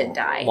 William, did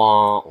die.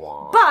 Wah,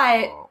 wah.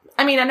 But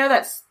I know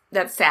that's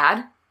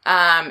sad.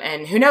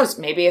 And who knows,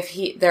 maybe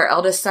if their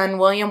eldest son,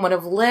 William, would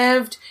have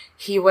lived,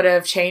 he would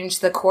have changed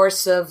the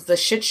course of the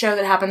shit show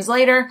that happens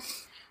later.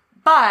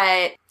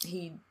 But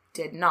he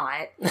did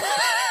not.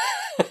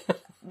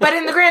 But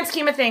in the grand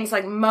scheme of things,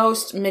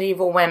 most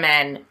medieval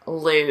women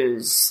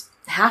lose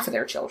half of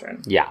their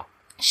children. Yeah.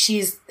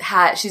 She's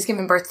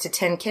given birth to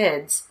 10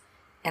 kids,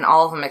 and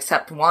all of them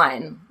except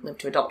one live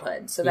to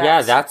adulthood. So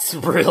that's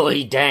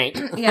really dank.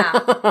 Yeah.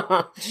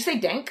 Did you say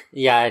dank?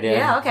 Yeah, I did.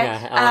 Yeah, okay.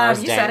 Yeah,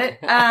 you said it.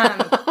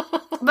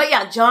 But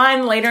yeah,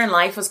 John later in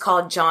life was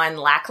called John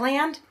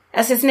Lackland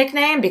as his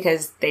nickname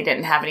because they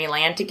didn't have any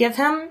land to give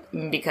him,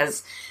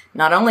 because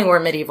not only were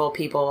medieval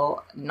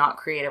people not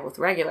creative with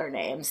regular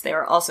names, they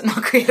were also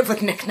not creative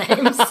with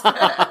nicknames.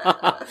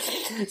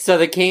 So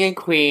the king and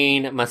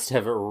queen must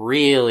have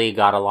really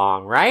got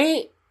along,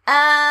 right?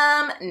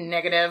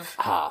 Negative.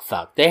 Ah,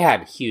 fuck. They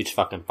had huge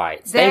fucking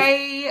fights.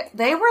 They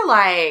were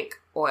like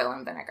oil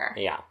and vinegar.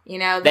 Yeah. You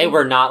know? They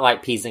were not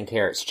like peas and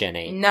carrots,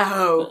 Jenny.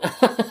 No.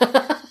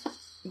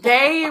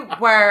 They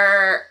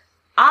were...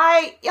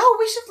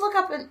 we should look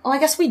up... I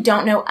guess we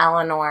don't know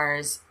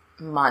Eleanor's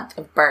month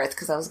of birth,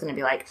 because I was going to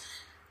be like,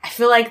 I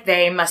feel like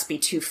they must be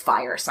 2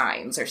 fire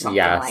signs or something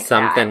like that. Yeah,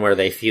 something where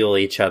they fuel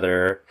each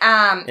other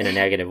in a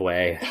negative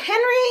way.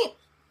 Henry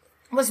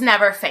was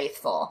never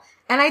faithful.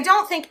 And I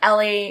don't think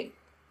Ellie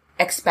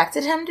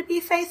expected him to be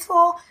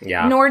faithful.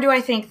 Yeah. Nor do I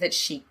think that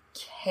she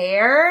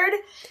cared.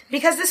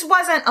 Because this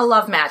wasn't a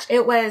love match.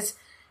 It was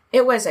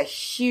a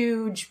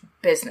huge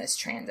business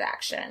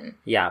transaction.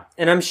 Yeah.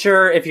 And I'm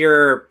sure if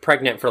you're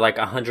pregnant for like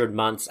 100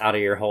 months out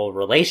of your whole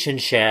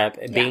relationship,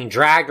 being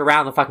dragged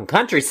around the fucking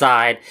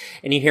countryside,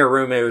 and you hear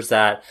rumors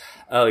that,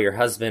 oh, your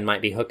husband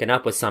might be hooking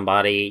up with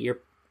somebody, you're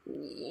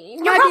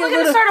probably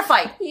going to start a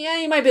fight. Yeah,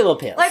 you might be a little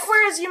pissed. Like,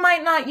 whereas you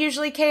might not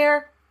usually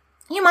care,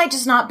 you might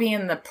just not be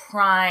in the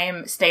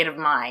prime state of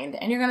mind,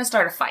 and you're going to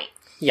start a fight.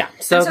 Yeah.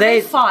 So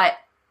they fought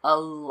a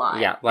lot.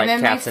 Yeah, like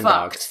cats and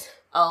dogs.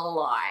 A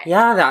lot.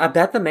 Yeah, I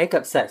bet the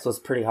makeup sex was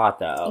pretty hot,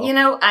 though. You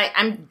know,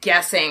 I'm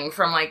guessing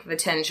from, like, the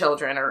 10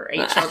 children or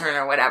 8 children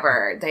or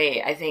whatever,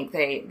 I think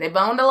they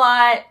boned a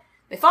lot,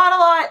 they fought a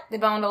lot, they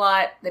boned a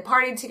lot, they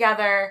partied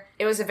together.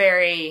 It was a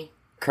very...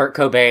 Kurt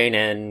Cobain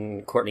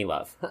and Courtney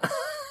Love.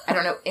 I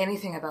don't know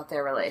anything about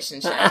their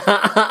relationship,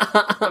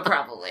 but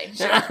probably.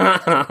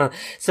 Sure.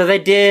 So they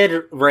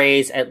did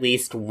raise at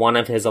least one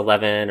of his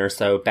 11 or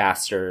so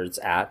bastards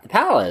at the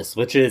palace,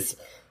 which is...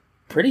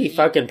 pretty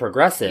fucking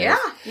progressive. Yeah.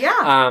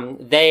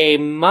 They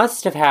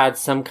must have had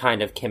some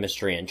kind of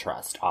chemistry and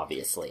trust,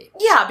 obviously.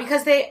 Yeah,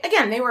 because they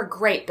were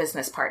great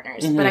business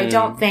partners, but I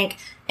don't think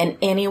in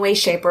any way,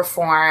 shape, or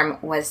form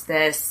was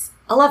this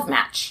a love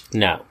match.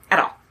 No. At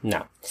all.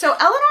 No. So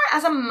Eleanor,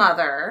 as a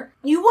mother,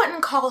 you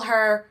wouldn't call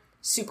her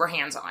super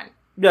hands-on.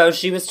 No,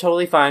 she was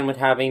totally fine with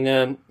having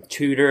the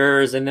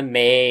tutors and the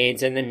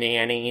maids and the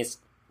nannies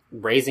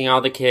raising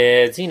all the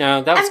kids,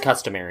 that was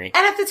customary.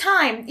 And at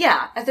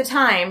the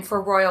time, for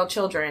royal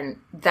children,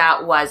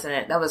 that was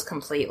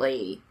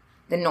completely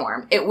the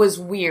norm. It was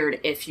weird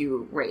if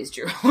you raised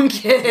your own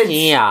kids.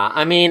 Yeah,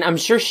 I mean, I'm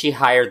sure she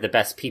hired the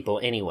best people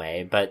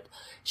anyway, but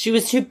she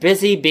was too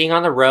busy being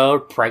on the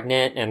road,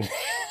 pregnant, and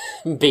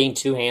being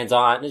too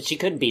hands-on. She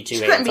couldn't be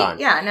too hands-on.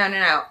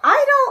 No.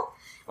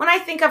 When I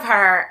think of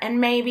her,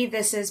 and maybe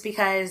this is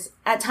because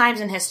at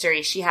times in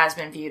history she has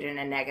been viewed in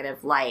a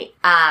negative light.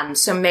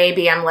 So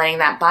maybe I'm letting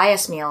that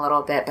bias me a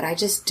little bit, but I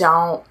just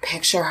don't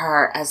picture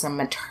her as a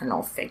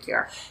maternal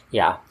figure.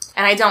 Yeah.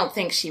 And I don't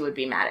think she would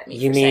be mad at me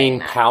You for saying mean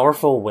that.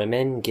 powerful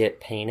women get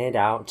painted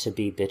out to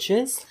be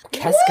bitches?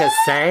 Qu'est-ce que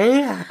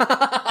c'est?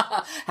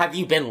 Have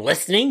you been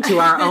listening to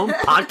our own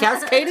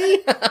podcast,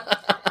 Katie?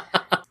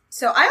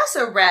 So I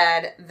also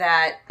read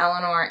that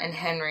Eleanor and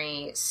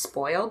Henry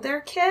spoiled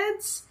their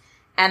kids.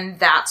 And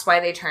that's why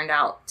they turned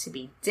out to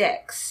be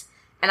dicks.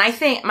 And I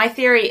think, my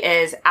theory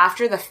is,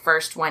 after the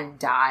first one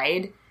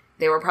died,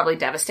 they were probably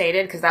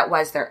devastated, because that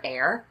was their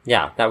heir.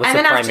 Yeah, that was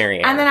the primary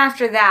heir. And then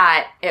after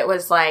that, it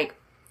was like,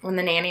 when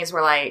the nannies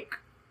were like,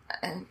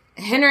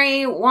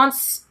 Henry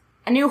wants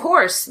a new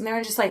horse. And they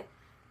were just like,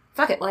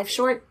 fuck it, life's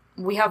short.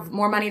 We have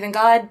more money than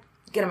God.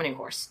 Get him a new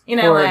horse.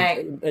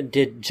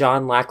 Did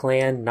John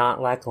Lackland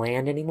not lack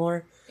land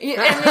anymore? I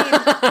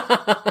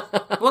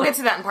mean, we'll get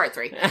to that in part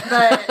 3.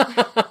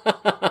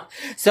 But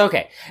so,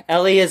 okay.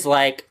 Ellie is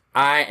like,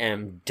 I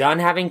am done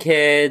having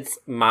kids.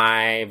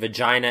 My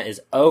vagina is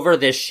over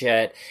this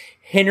shit.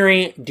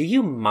 Henry, do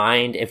you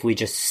mind if we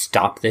just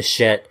stop this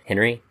shit?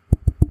 Henry?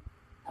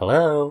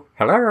 Hello?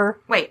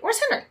 Wait, where's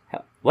Henry?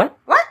 What?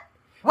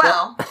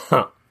 Well,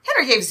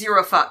 Henry gave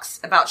 0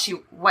 fucks about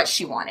what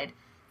she wanted.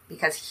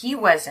 Because he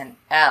was an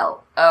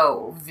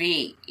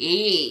L-O-V-E.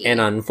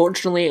 And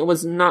unfortunately, it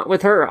was not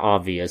with her,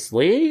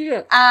 obviously.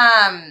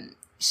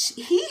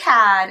 He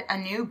had a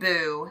new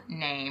boo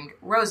named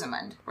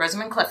Rosamund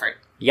Clifford.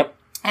 Yep.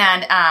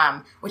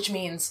 And, which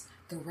means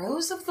the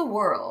rose of the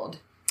world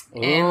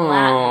in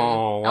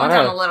Latin. I went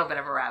down a little bit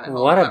of a rabbit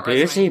hole. What a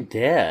bougie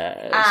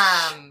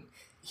bitch.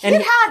 He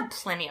had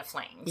plenty of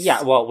flings.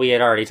 Yeah, well, we had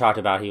already talked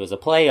about he was a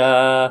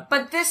playa.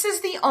 But this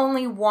is the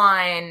only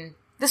one...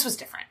 This was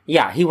different.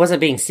 Yeah, he wasn't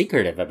being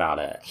secretive about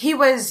it. He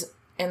was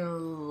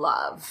in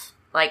love.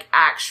 Like,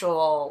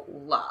 actual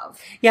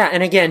love. Yeah,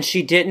 and again,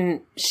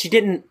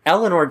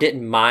 Eleanor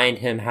didn't mind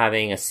him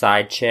having a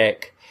side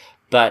chick,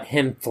 but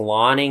him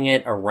flaunting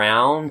it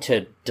around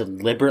to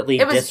deliberately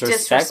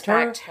disrespect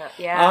her?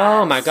 Yes.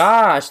 Oh my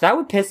gosh, that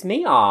would piss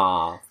me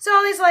off.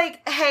 So he's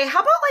like, hey, how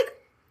about, like,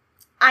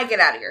 I get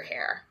out of your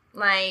hair?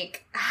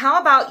 Like,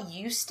 how about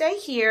you stay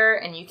here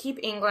and you keep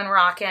England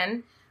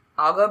rocking?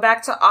 I'll go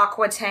back to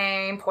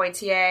Aquitaine,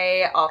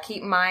 Poitiers. I'll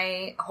keep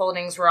my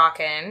holdings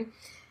rocking.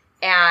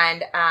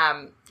 And,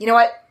 you know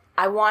what?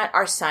 I want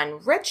our son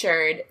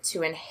Richard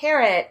to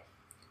inherit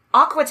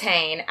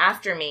Aquitaine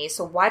after me.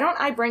 So why don't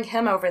I bring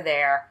him over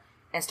there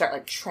and start,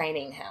 like,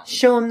 training him?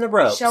 Show him the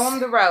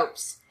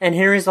ropes. And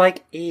Henry's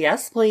like,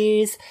 yes,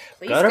 please.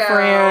 Go to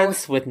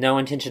France with no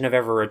intention of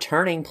ever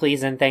returning,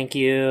 please and thank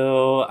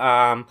you.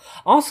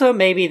 Also,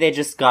 maybe they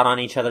just got on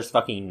each other's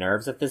fucking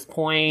nerves at this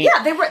point.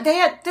 Yeah,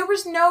 there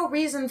was no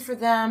reason for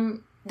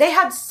them they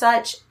had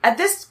such, at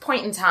this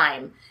point in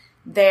time,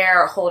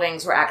 their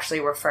holdings were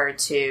actually referred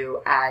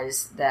to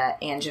as the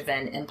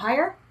Angevin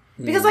Empire.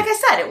 Because like I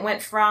said, it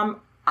went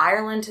from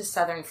Ireland to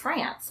southern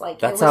France. Like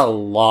That's a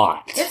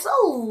lot. It's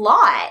a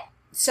lot.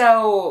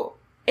 So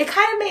it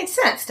kind of made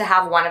sense to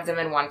have one of them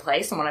in one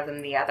place and one of them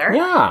in the other.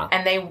 Yeah.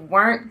 And they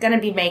weren't going to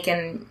be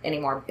making any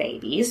more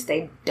babies.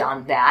 They'd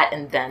done that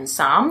and then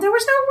some. There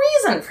was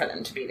no reason for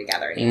them to be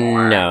together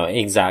anymore. No,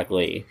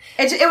 exactly.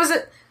 It was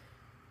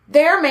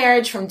their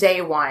marriage from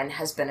day one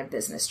has been a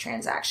business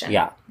transaction.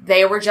 Yeah.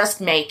 They were just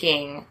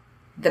making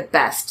the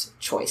best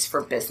choice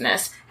for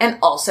business. And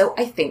also,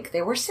 I think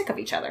they were sick of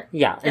each other.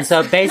 Yeah. And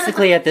so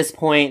basically at this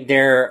point,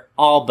 they're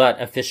all but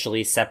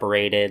officially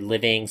separated,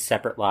 living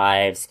separate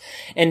lives.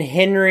 And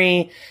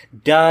Henry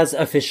does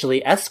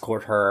officially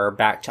escort her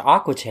back to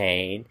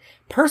Aquitaine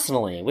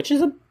personally, which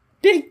is a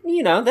big,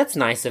 that's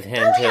nice of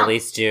him to at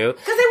least do.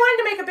 Because they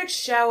wanted to make a big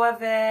show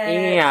of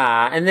it.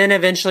 Yeah. And then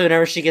eventually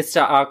whenever she gets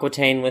to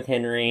Aquitaine with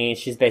Henry,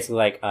 she's basically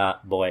like,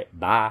 boy,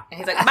 bye. And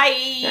he's like,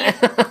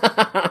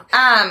 bye.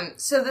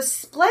 So the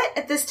split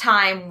at this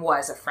time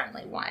was a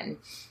friendly one.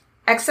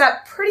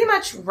 Except pretty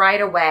much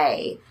right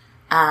away,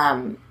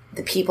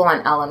 the people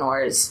in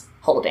Eleanor's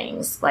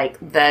holdings, like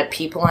the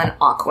people in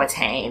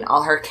Aquitaine,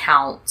 all her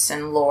counts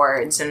and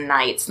lords and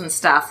knights and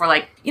stuff were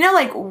like,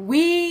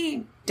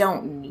 we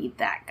don't need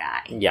that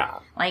guy. Yeah.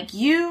 Like,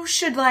 you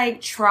should,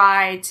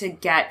 try to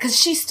get... Because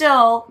she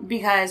still,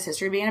 because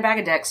history being a bag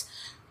of dicks,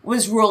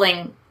 was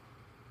ruling,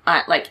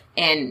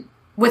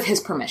 with his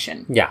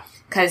permission. Yeah.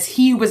 Because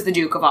he was the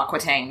Duke of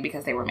Aquitaine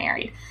because they were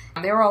married.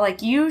 They were all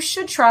like, you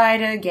should try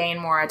to gain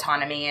more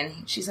autonomy.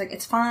 And she's like,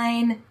 it's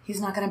fine. He's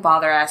not going to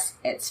bother us.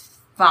 It's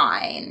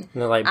fine.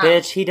 And they're like,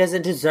 bitch, he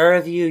doesn't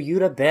deserve you. You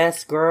the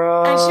best,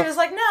 girl. And she was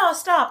like, no,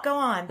 stop. Go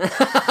on.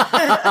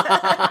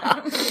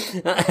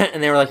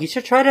 And they were like, you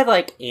should try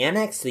to,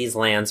 annex these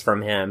lands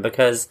from him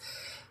because,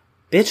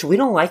 bitch, we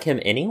don't like him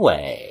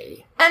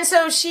anyway. And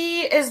so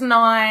she is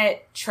not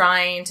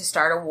trying to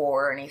start a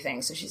war or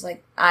anything. So she's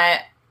like, I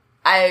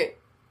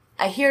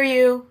hear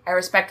you. I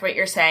respect what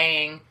you're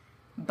saying.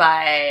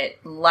 But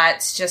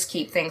let's just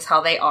keep things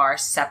how they are,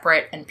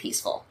 separate and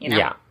peaceful,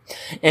 Yeah.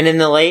 And in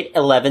the late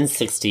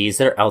 1160s,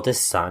 their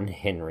eldest son,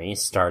 Henry,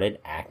 started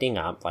acting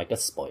up like a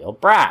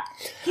spoiled brat.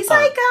 He's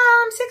 16,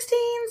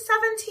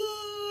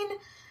 17,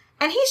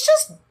 and he's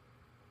just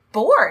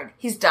bored.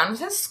 He's done with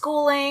his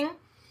schooling.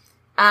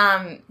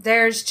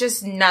 There's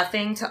just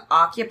nothing to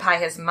occupy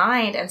his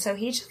mind, and so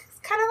he just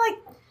kind of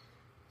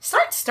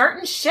starts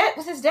starting shit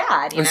with his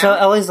dad, And so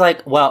Ellie's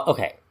like, well,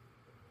 okay,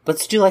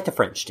 let's do like the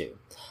French do.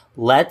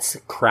 Let's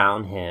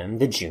crown him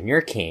the junior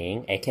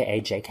king,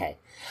 aka JK.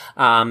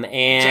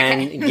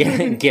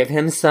 And give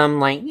him some,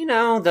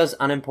 those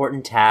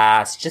unimportant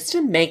tasks just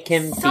to make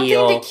him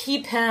feel... Something to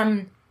keep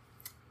him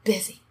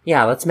busy.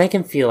 Yeah, let's make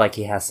him feel like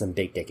he has some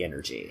big dick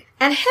energy.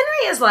 And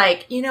Henry is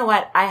like, you know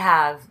what? I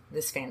have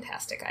this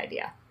fantastic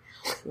idea.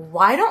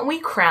 Why don't we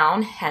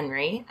crown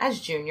Henry as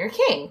junior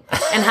king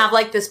and have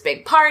this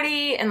big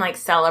party and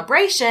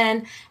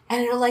celebration,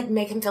 and it'll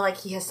make him feel like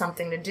he has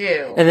something to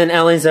do. And then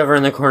Ellie's over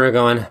in the corner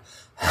going,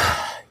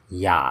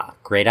 yeah,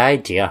 great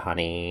idea,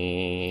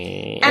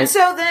 honey. And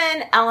so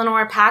then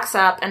Eleanor packs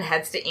up and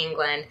heads to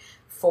England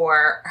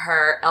for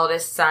her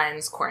eldest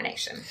son's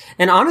coronation.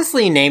 And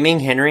honestly, naming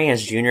Henry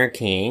as junior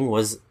king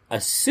was a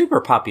super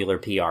popular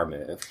PR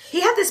move. He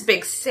had this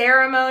big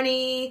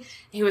ceremony.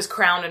 He was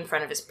crowned in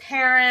front of his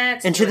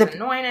parents. And he was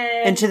anointed.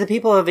 And to the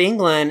people of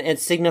England, it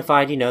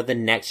signified, the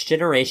next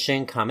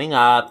generation coming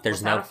up.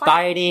 There's no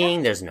fighting.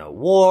 Yeah. There's no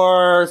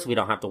wars. We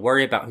don't have to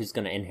worry about who's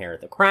going to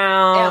inherit the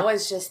crown. It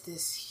was just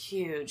this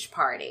huge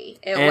party.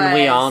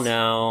 We all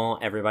know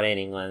everybody in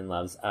England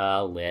loves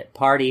a lit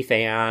party,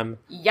 fam.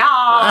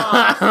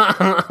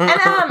 Yeah.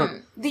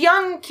 And the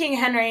young King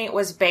Henry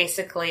was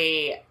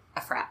basically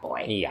a frat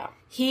boy. Yeah.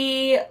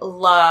 He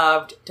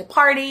loved to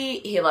party.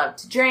 He loved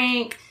to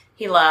drink.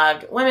 He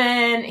loved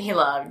women. He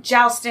loved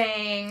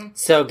jousting.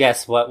 So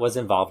guess what was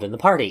involved in the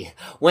party?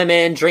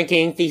 Women,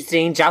 drinking,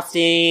 feasting,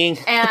 jousting.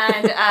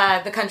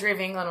 And the country of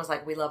England was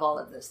like, we love all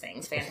of those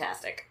things.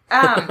 Fantastic.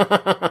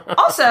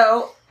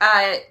 Also,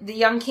 the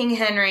young King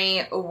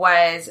Henry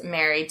was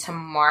married to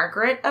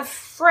Margaret of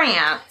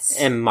France.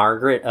 And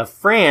Margaret of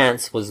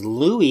France was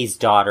Louis's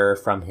daughter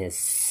from his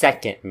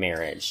second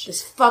marriage.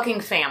 This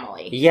fucking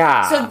family.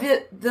 Yeah. So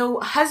the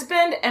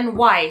husband and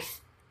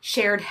wife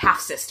shared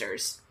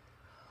half-sisters.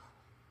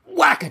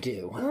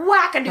 Wackadoo.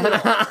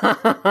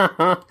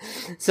 Wackadoo.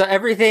 So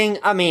everything,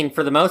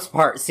 for the most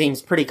part,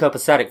 seems pretty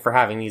copacetic for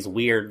having these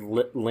weird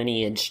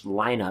lineage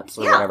lineups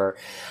or whatever,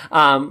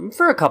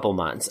 for a couple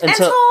months.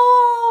 Until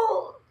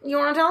you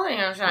want to tell it?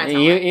 Or should I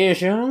tell it? You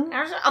sure?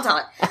 I'll tell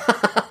it.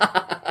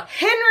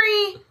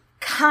 Henry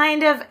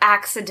kind of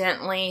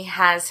accidentally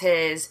has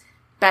his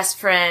best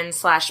friend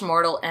 /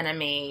 mortal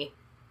enemy,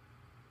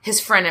 his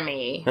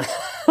frenemy,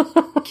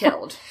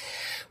 killed.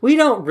 We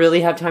don't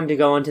really have time to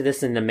go into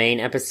this in the main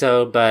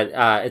episode, but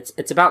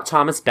it's about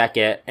Thomas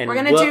Becket, and we're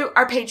gonna do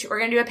a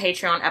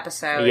Patreon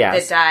episode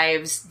that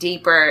dives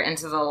deeper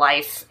into the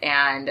life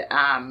and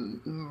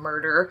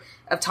murder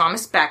of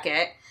Thomas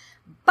Becket.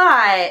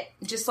 But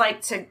just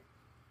like to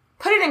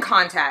put it in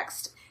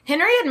context,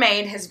 Henry had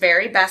made his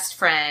very best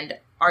friend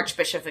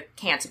Archbishop of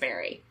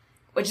Canterbury,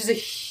 which is a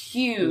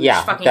huge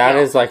fucking that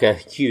deal. is like a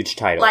huge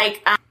title.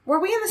 Like, were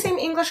we in the same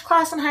English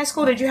class in high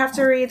school? Did you have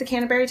to read the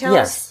Canterbury Tales?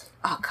 Yes.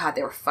 Oh, God,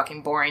 they were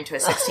fucking boring to a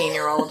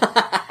 16-year-old.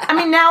 I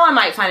mean, now I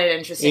might find it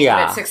interesting, but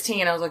at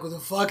 16, I was like, what the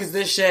fuck is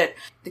this shit?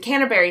 The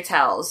Canterbury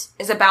Tales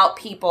is about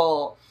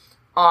people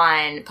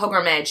on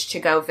pilgrimage to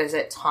go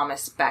visit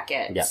Thomas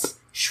Becket's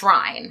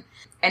shrine.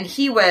 And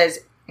he was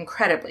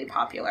incredibly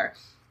popular.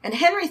 And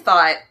Henry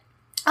thought,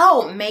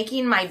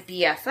 making my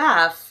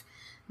BFF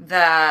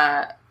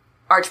the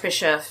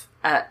Archbishop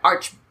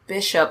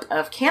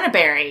of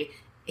Canterbury,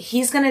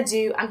 he's gonna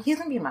be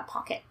in my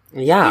pocket.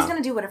 Yeah. He's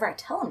gonna do whatever I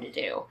tell him to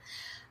do.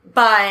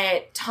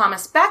 But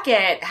Thomas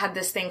Becket had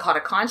this thing called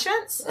a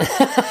conscience,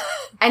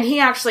 and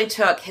he actually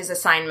took his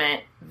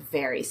assignment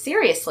very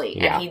seriously,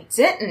 and he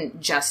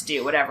didn't just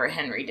do whatever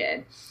Henry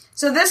did.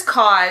 So this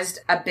caused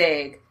a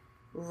big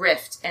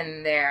rift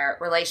in their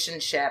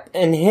relationship.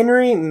 And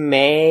Henry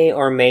may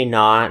or may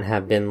not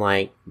have been,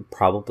 like,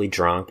 probably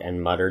drunk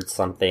and muttered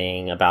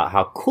something about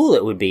how cool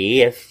it would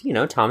be if,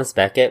 Thomas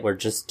Becket were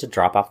just to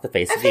drop off the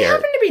face of the earth. If he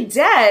happened to be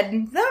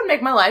dead, that would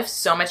make my life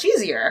so much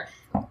easier.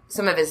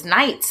 Some of his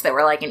knights that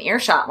were, like, in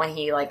earshot when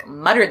he, like,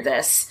 muttered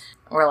this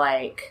were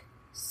like,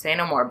 say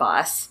no more,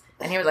 boss.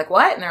 And he was like,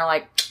 what? And they're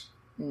like,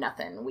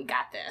 nothing, we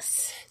got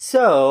this.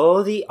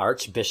 So, the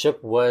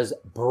Archbishop was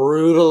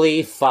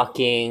brutally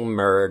fucking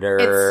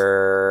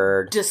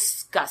murdered. It's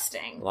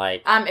disgusting.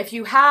 Like, if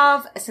you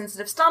have a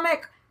sensitive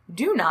stomach,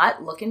 do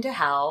not look into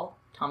how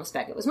Thomas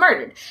Becket was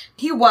murdered.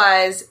 He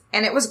was,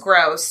 and it was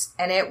gross,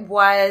 and it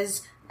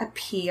was a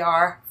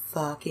PR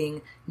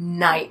fucking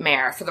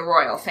nightmare for the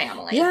royal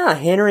family. Yeah,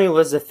 Henry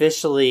was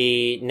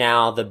officially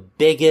now the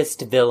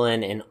biggest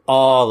villain in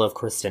all of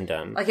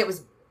Christendom. Like, it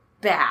was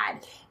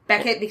bad.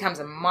 Becket becomes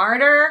a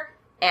martyr,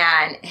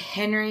 and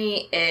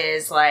Henry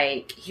is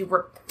like,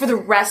 for the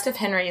rest of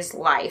Henry's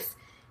life,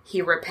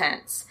 he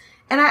repents.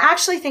 And I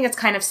actually think it's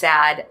kind of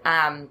sad.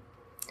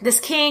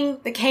 This king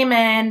that came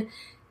in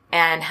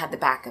and had the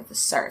back of the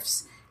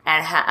serfs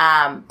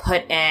and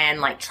put in,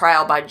 like,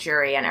 trial by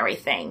jury and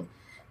everything.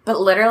 But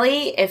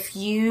literally, if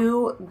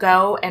you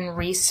go and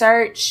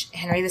research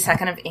Henry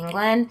II of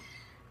England,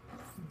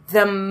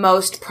 the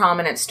most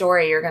prominent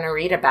story you're going to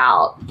read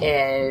about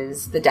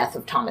is the death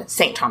of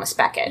St. Thomas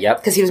Becket. Yep.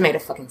 Because he was made a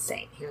fucking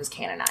saint. He was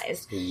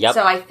canonized. Yep.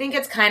 So I think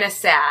it's kind of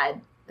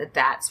sad that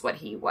that's what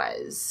he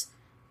was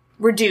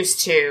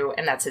reduced to,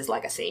 and that's his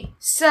legacy.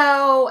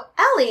 So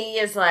Ellie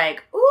is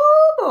like, ooh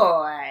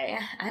boy,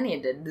 I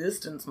need to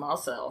distance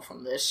myself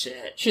from this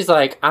shit. She's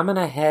like, I'm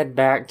gonna head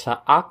back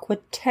to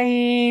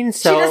Aquitaine.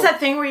 So she does that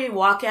thing where you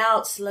walk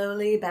out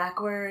slowly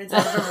backwards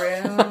out of a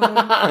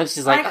room.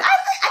 She's like, I think I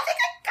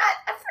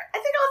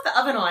left the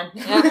oven on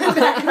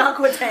back in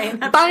Aquitaine.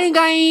 Bye,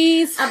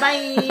 guys.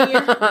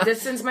 Bye.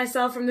 Distance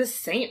myself from this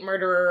saint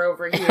murderer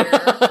over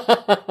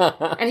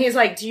here. And he's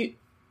like,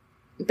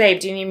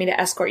 Babe, do you need me to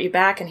escort you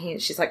back? And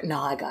she's like, no,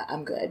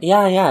 I'm good. Yeah,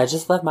 I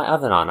just left my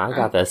oven on. I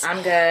got this.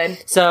 I'm good.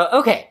 So,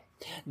 okay.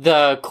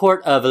 The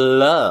Court of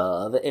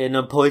Love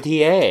in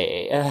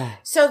Poitiers.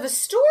 So the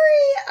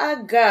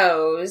story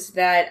goes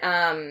that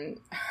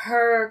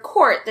her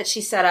court that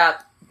she set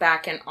up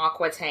back in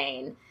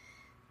Aquitaine,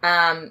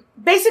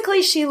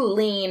 basically she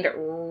leaned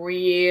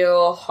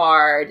real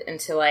hard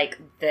into, like,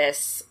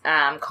 this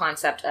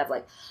concept of,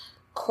 like,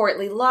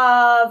 courtly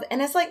love,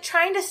 and it's like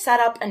trying to set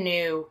up a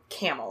new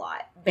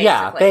Camelot, basically.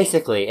 Yeah,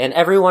 basically. And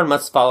everyone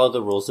must follow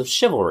the rules of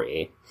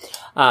chivalry.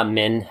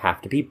 Men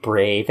have to be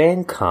brave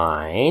and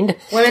kind.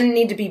 Women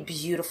need to be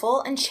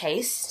beautiful and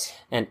chaste.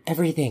 And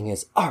everything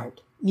is art,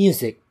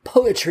 music,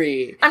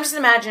 poetry. I'm just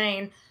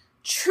imagining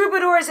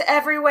troubadours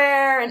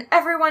everywhere and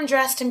everyone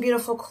dressed in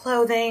beautiful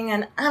clothing,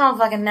 and I don't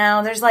fucking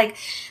know. There's, like,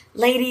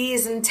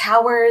 ladies and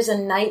towers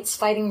and knights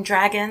fighting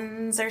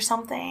dragons or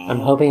something. I'm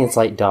hoping it's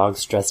like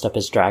dogs dressed up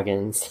as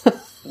dragons.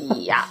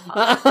 Yeah.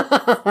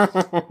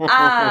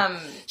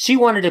 She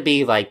wanted to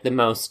be, like, the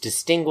most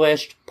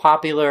distinguished,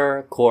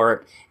 popular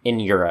court in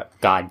Europe.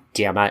 God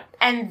damn it.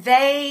 And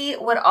they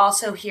would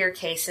also hear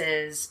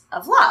cases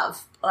of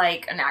love,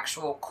 like an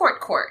actual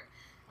court.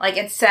 Like,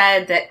 it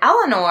said that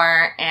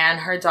Eleanor and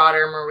her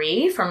daughter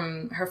Marie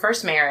from her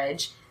first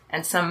marriage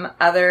and some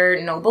other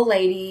noble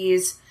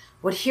ladies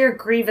would hear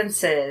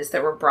grievances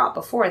that were brought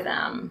before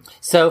them.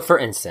 So, for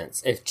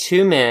instance, if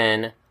two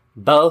men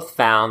both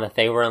found that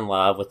they were in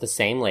love with the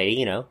same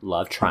lady,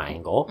 love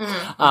triangle,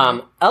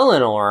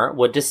 Eleanor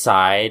would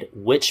decide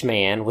which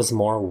man was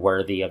more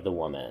worthy of the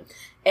woman.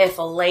 If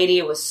a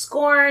lady was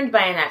scorned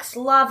by an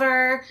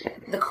ex-lover,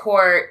 the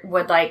court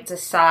would, like,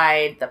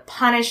 decide the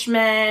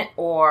punishment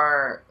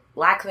or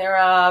lack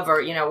thereof,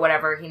 or, you know,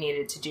 whatever he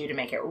needed to do to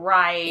make it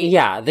right.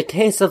 Yeah, the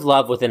case of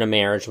love within a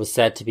marriage was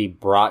said to be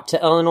brought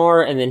to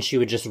Eleanor, and then she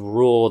would just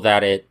rule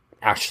that it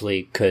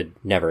actually could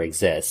never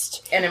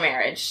exist. In a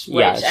marriage,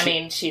 which, I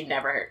mean, she'd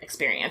never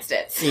experienced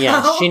it. So.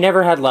 Yeah, she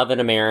never had love in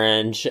a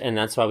marriage, and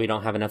that's why we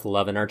don't have enough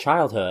love in our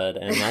childhood,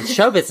 and that's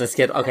show business,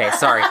 kid. Okay,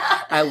 sorry.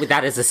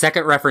 That is the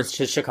second reference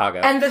to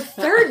Chicago. And the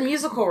third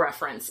musical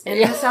reference in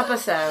this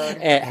episode.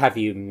 Have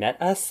you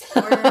met us?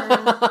 We're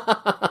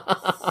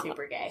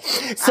super gay.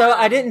 So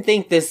I didn't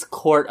think this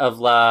court of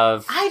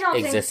love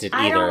existed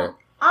either.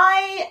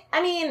 I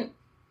mean...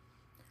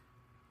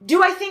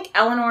 Do I think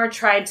Eleanor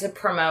tried to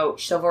promote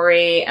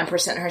chivalry and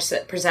present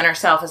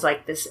herself as,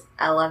 like, this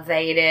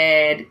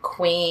elevated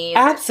queen?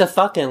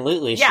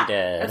 Absolutely, yeah, she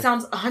did. That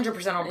sounds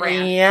 100% on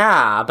brand.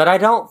 Yeah, but I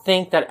don't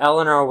think that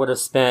Eleanor would have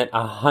spent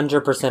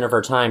 100% of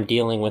her time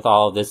dealing with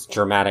all of this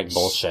dramatic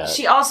bullshit.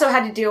 She also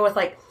had to deal with,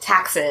 like,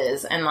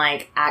 taxes and,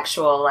 like,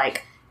 actual,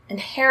 like,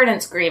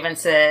 inheritance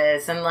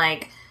grievances and,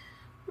 like...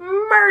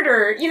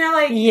 murder, you know,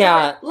 like,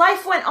 yeah.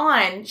 Life went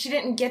on. She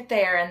didn't get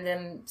there and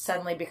then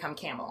suddenly become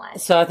Camelot.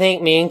 So I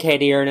think me and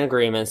Katie are in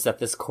agreement that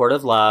this court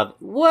of love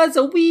was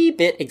a wee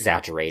bit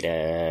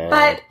exaggerated.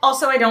 But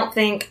also I don't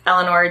think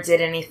Eleanor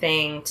did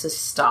anything to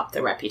stop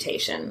the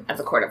reputation of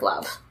the court of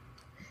love.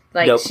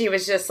 Like, nope. She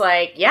was just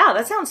like, yeah,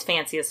 that sounds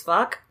fancy as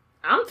fuck.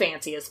 I'm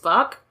fancy as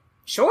fuck.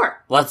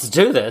 Sure. Let's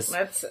do this.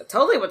 That's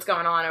totally what's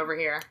going on over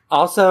here.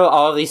 Also,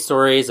 all of these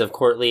stories of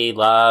courtly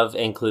love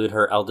include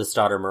her eldest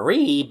daughter,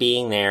 Marie,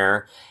 being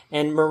there.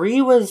 And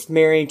Marie was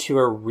married to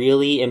a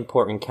really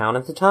important count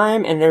at the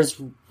time, and there's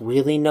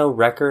really no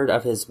record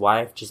of his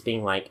wife just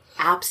being, like...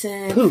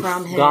 absent poof,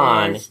 from his...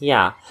 gone.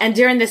 Yeah. And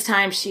during this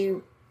time, she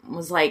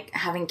was, like,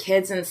 having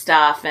kids and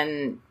stuff,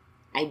 and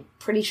I'm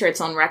pretty sure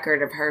it's on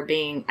record of her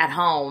being at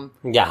home.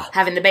 Yeah.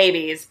 Having the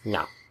babies.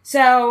 No.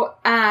 So,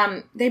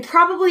 they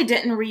probably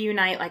didn't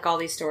reunite like all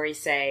these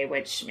stories say,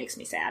 which makes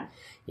me sad.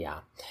 Yeah.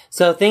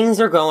 So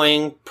things are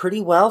going pretty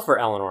well for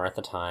Eleanor at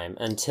the time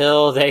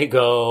until they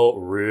go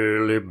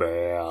really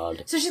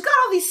bad. So she's got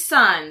all these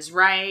sons,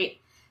 right?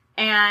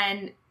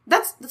 And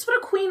that's what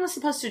a queen was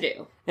supposed to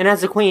do. And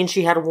as a queen,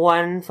 she had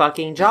one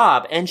fucking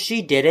job, and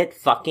she did it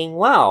fucking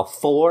well.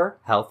 4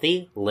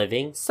 healthy,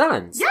 living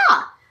sons.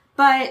 Yeah.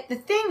 But the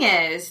thing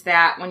is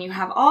that when you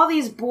have all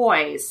these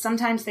boys,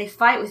 sometimes they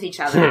fight with each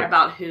other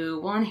about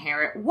who will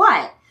inherit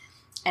what.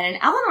 And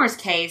in Eleanor's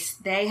case,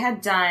 they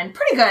had done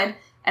pretty good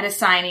at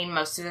assigning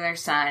most of their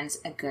sons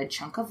a good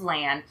chunk of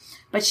land.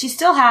 But she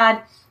still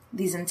had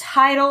these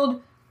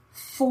entitled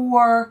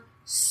 4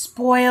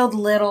 spoiled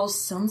little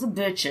sons of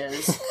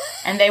bitches.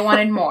 And they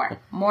wanted more.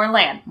 More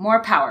land,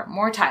 more power,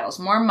 more titles,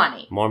 more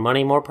money. More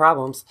money, more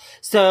problems.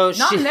 So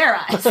Not in their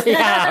eyes.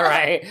 Yeah,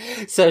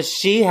 right. So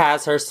she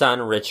has her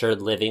son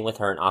Richard living with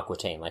her in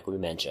Aquitaine, like we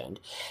mentioned.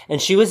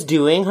 And she was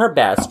doing her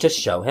best to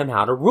show him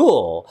how to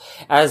rule.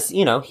 As,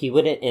 you know, he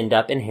would end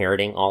up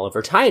inheriting all of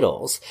her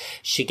titles.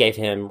 She gave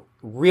him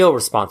real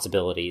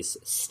responsibilities,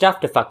 stuff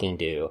to fucking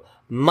do.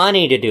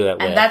 Money to do it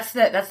with. And that's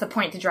the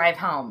point to drive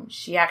home.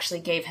 She actually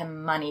gave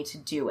him money to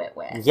do it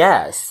with.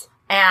 Yes.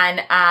 And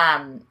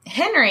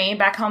Henry,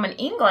 back home in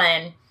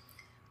England,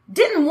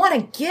 didn't want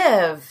to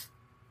give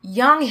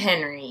young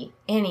Henry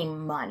any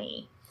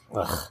money.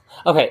 Ugh.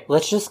 Okay,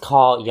 let's just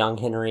call young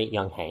Henry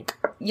young Hank.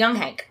 Young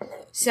Hank.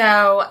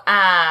 So,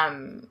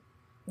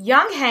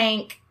 young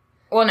Hank...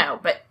 Well, no,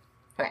 but...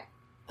 Okay.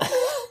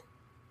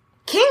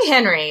 King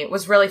Henry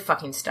was really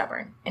fucking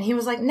stubborn. And he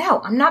was like,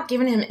 no, I'm not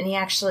giving him any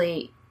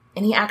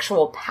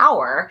actual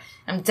power.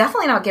 I'm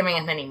definitely not giving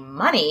him any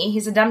money.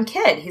 He's a dumb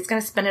kid. He's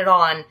going to spend it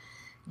all on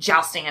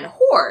jousting and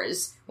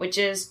whores, which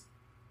is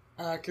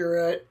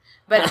accurate.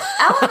 But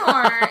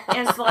Eleanor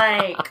is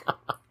like,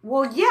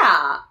 well,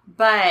 yeah,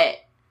 but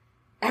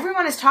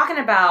everyone is talking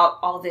about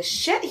all this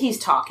shit he's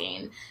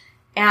talking,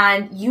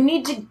 and you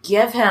need to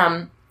give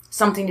him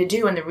something to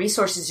do and the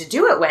resources to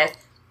do it with,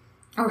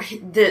 or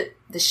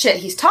the shit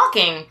he's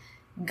talking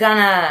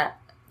gonna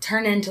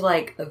turn into,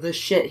 like, the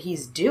shit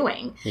he's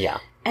doing. Yeah.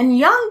 And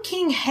young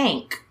King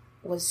Hank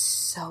was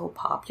so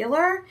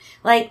popular.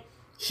 Like,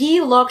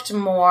 he looked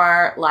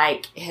more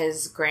like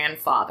his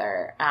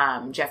grandfather,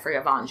 Geoffrey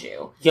of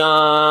Anjou.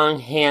 Young,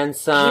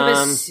 handsome. He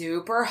was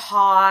super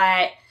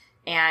hot,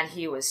 and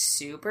he was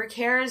super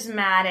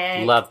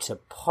charismatic. Loved to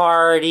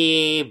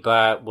party,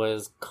 but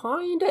was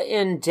kind of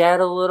in debt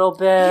a little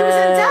bit. He was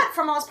in debt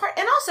from all his party.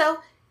 And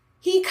also,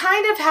 he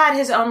kind of had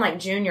his own, like,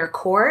 junior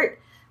court,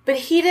 but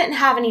he didn't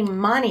have any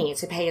money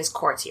to pay his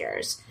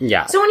courtiers.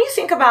 Yeah. So when you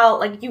think about,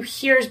 like, you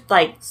hear,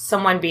 like,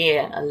 someone be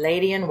a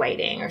lady in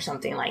waiting or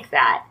something like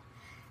that,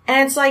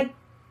 and it's like,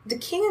 the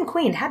king and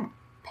queen had to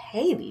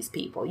pay these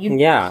people.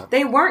 Yeah.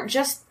 They weren't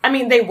just, I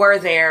mean, they were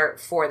there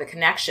for the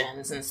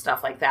connections and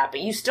stuff like that, but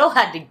you still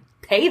had to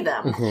pay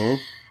them.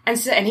 Mm-hmm.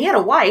 And he had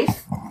a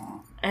wife,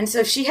 and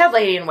so she had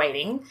lady in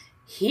waiting.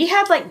 he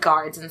had, like,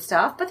 guards and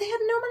stuff, but they had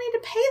no money to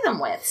pay them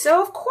with. So,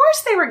 of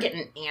course, they were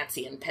getting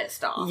antsy and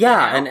pissed off.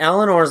 Yeah, you know? and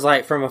Eleanor's,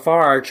 like, from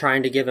afar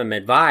trying to give him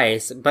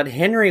advice, but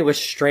Henry was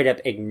straight up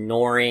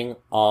ignoring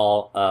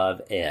all of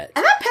it.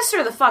 And that pissed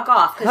her the fuck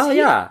off. Hell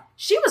yeah.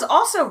 She was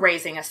also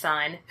raising a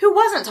son who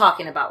wasn't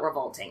talking about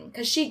revolting,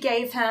 because she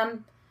gave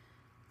him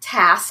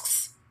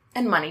tasks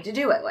and money to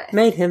do it with.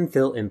 Made him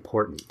feel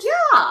important.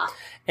 Yeah.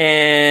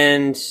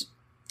 And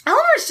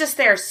Eleanor's just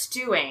there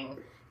stewing,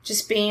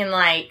 just being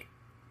like,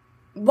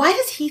 why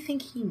does he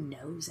think he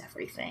knows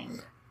everything?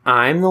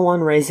 I'm the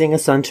one raising a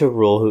son to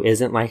rule who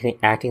isn't like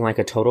acting like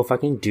a total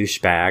fucking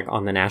douchebag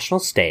on the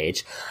national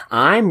stage.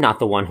 I'm not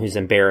the one who's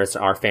embarrassed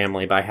our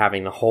family by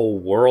having the whole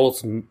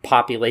world's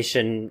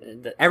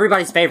population,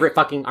 everybody's favorite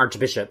fucking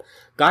archbishop,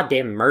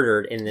 goddamn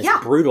murdered in this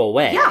brutal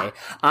way. Yeah.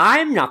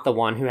 I'm not the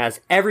one who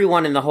has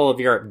everyone in the whole of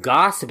Europe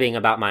gossiping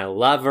about my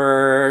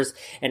lovers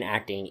and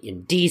acting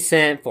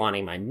indecent,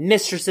 flaunting my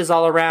mistresses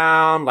all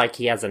around like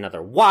he has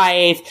another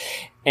wife.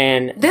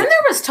 And then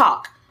there was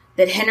talk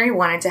that Henry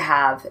wanted to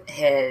have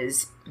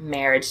his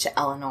marriage to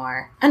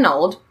Eleanor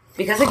annulled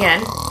because,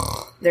 again,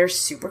 they're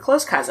super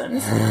close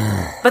cousins.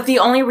 But the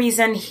only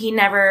reason he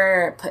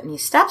never put any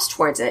steps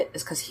towards it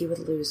is because he would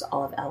lose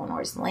all of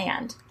Eleanor's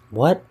land.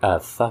 What a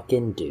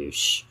fucking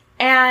douche.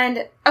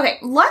 And, okay,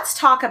 let's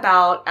talk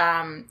about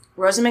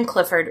Rosamund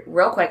Clifford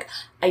real quick.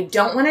 I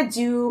don't want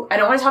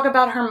to talk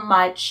about her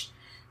much.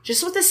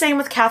 Just with the same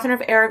with Catherine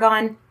of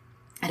Aragon.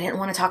 I didn't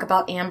want to talk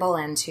about Anne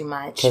Boleyn too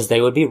much. Because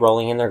they would be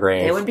rolling in their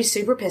grave. They would be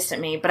super pissed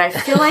at me. But I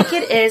feel like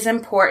it is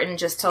important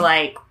just to,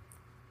 like,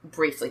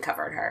 briefly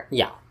cover her.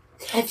 Yeah.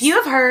 If you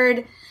have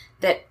heard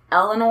that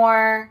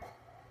Eleanor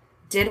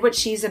did what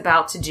she's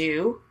about to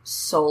do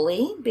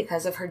solely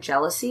because of her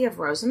jealousy of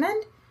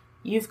Rosamund,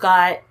 you've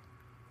got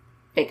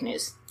fake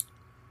news.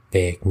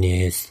 Fake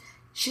news.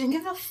 She didn't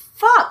give a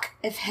fuck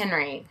if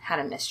Henry had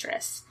a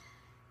mistress.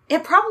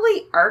 It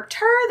probably irked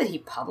her that he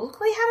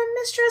publicly had a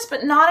mistress,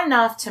 but not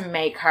enough to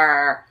make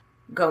her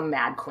go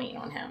mad queen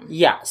on him.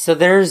 Yeah, so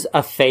there's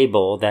a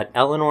fable that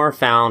Eleanor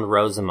found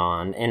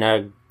Rosamond in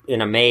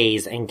a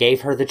maze and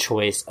gave her the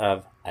choice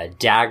of a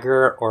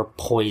dagger or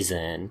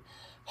poison.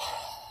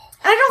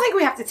 I don't think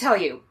we have to tell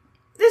you.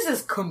 This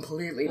is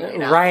completely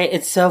made up. Right,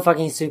 it's so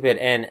fucking stupid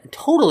and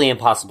totally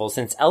impossible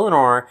since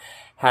Eleanor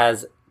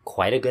has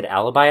quite a good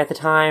alibi at the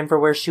time for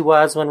where she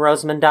was when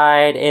Rosamund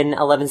died in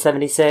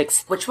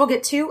 1176. Which we'll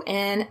get to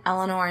in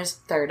Eleanor's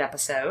third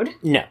episode.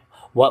 No.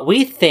 What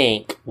we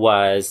think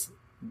was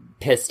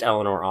pissed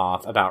Eleanor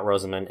off about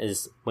Rosamund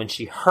is when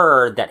she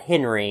heard that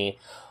Henry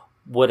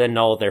would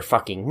annul their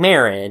fucking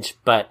marriage,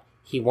 but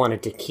he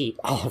wanted to keep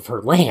all of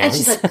her lands. And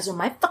she's like, those are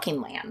my fucking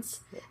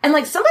lands. And,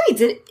 like, somebody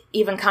did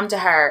even come to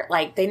her.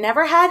 Like, they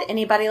never had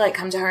anybody, like,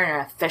 come to her in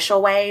an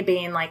official way,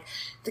 being like,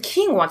 the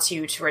king wants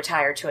you to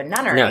retire to a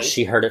nunnery. No,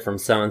 she heard it from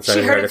so-and-so.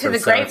 She heard it through the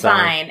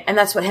grapevine, and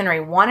that's what Henry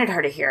wanted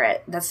her to hear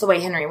it. That's the way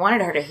Henry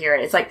wanted her to hear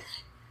it. It's like,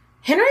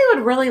 Henry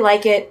would really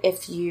like it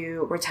if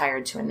you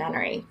retired to a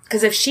nunnery.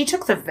 Because if she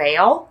took the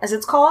veil, as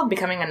it's called,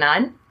 becoming a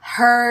nun,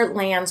 her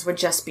lands would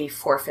just be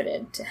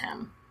forfeited to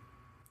him.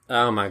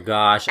 Oh my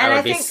gosh, I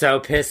would be so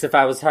pissed if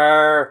I was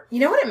her.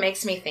 You know what it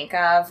makes me think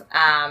of?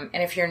 And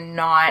if you're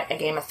not a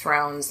Game of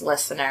Thrones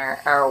listener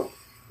or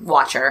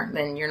watcher,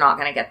 then you're not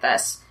going to get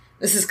this.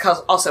 This is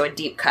also a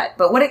deep cut.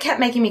 But what it kept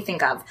making me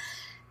think of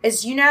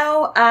is, you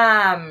know,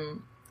 I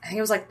think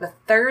it was like the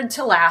third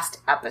to last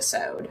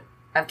episode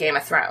of Game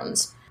of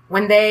Thrones.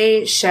 When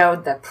they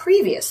showed the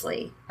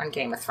previously on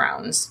Game of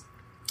Thrones,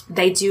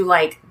 they do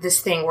like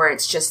this thing where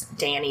it's just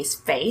Dany's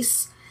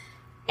face.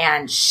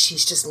 And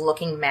she's just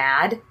looking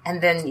mad.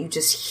 And then you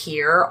just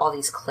hear all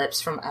these clips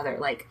from other,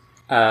 like...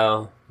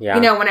 Oh, yeah.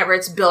 You know, whenever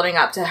it's building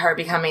up to her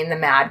becoming the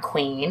Mad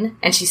Queen.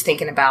 And she's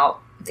thinking about,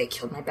 they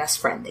killed my best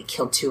friend. They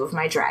killed 2 of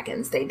my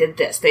dragons. They did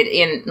this.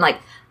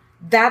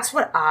 That's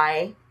what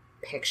I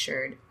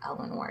pictured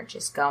Eleanor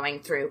just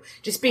going through.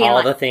 Just being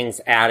all the things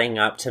adding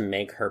up to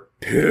make her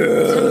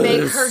pissed. To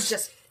make her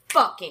just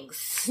fucking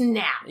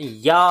snap.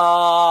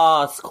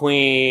 Yes,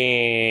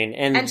 queen.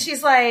 And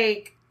she's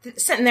like,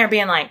 sitting there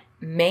being like,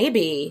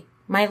 maybe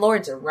my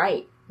lords are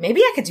right. Maybe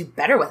I could do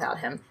better without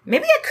him.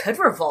 Maybe I could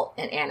revolt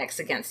and annex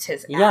against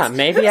his ass. Yeah,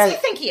 maybe Who does he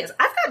think he is?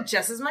 I've got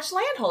just as much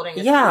land holding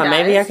as yeah, he does.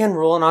 maybe I can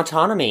rule in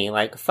autonomy.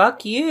 Like,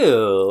 fuck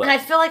you. And I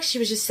feel like she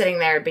was just sitting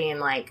there being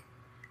like,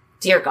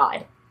 dear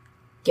God,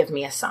 give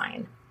me a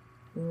sign.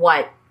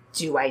 What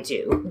do I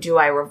do? Do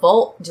I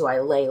revolt? Do I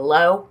lay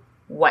low?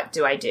 What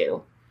do I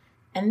do?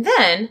 And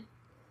then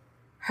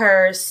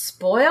her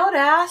spoiled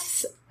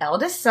ass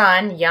eldest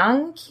son,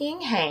 young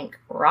King Hank,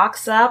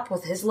 rocks up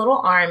with his little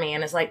army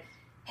and is like,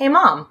 hey,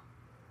 Mom,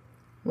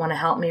 want to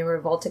help me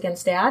revolt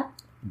against Dad?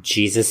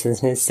 Jesus and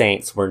his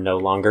saints were no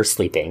longer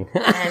sleeping.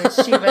 And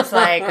she was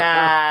like,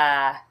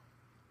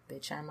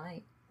 bitch, I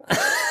might.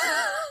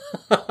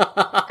 And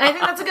I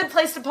think that's a good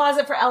place to pause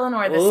it for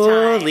Eleanor this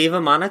time. Leave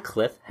him on a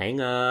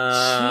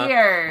cliffhanger.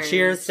 Cheers.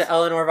 Cheers to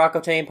Eleanor of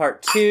Aquitaine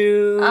Part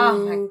 2.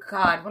 Oh my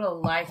God, what a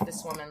life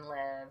this woman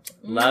lived.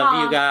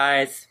 Love you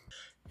guys.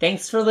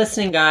 Thanks for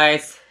listening,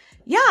 guys.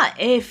 Yeah,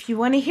 if you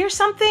want to hear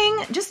something,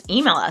 just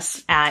email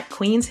us at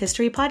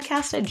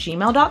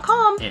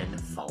queenshistorypodcast@gmail.com.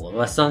 And follow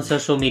us on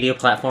social media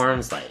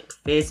platforms like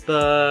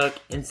Facebook,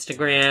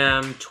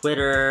 Instagram,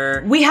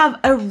 Twitter. We have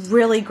a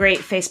really great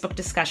Facebook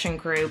discussion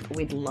group.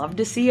 We'd love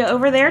to see you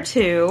over there,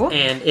 too.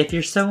 And if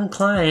you're so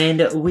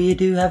inclined, we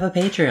do have a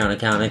Patreon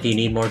account if you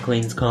need more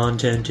Queens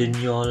content in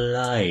your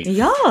life.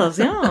 Yes,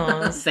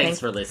 yes.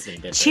 Thanks for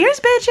listening, bitches. Cheers,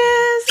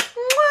 bitches!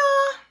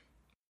 Mwah.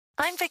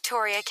 I'm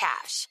Victoria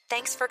Cash.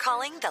 Thanks for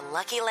calling the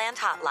Lucky Land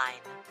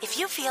Hotline. If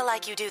you feel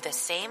like you do the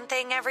same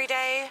thing every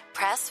day,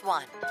 press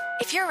 1.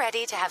 If you're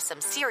ready to have some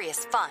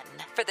serious fun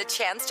for the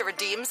chance to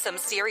redeem some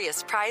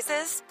serious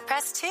prizes,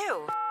 press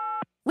 2.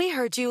 We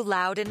heard you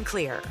loud and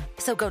clear.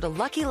 So go to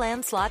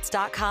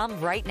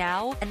LuckyLandSlots.com right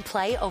now and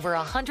play over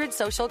 100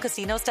 social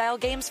casino-style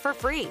games for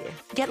free.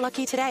 Get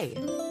lucky today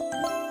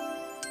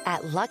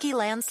at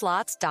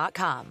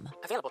LuckyLandSlots.com.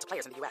 Available to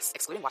players in the U.S.,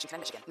 excluding Washington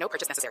and Michigan. No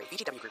purchase necessary.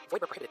 VGW Group.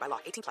 Void where prohibited by law.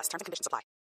 18+. Terms and conditions apply.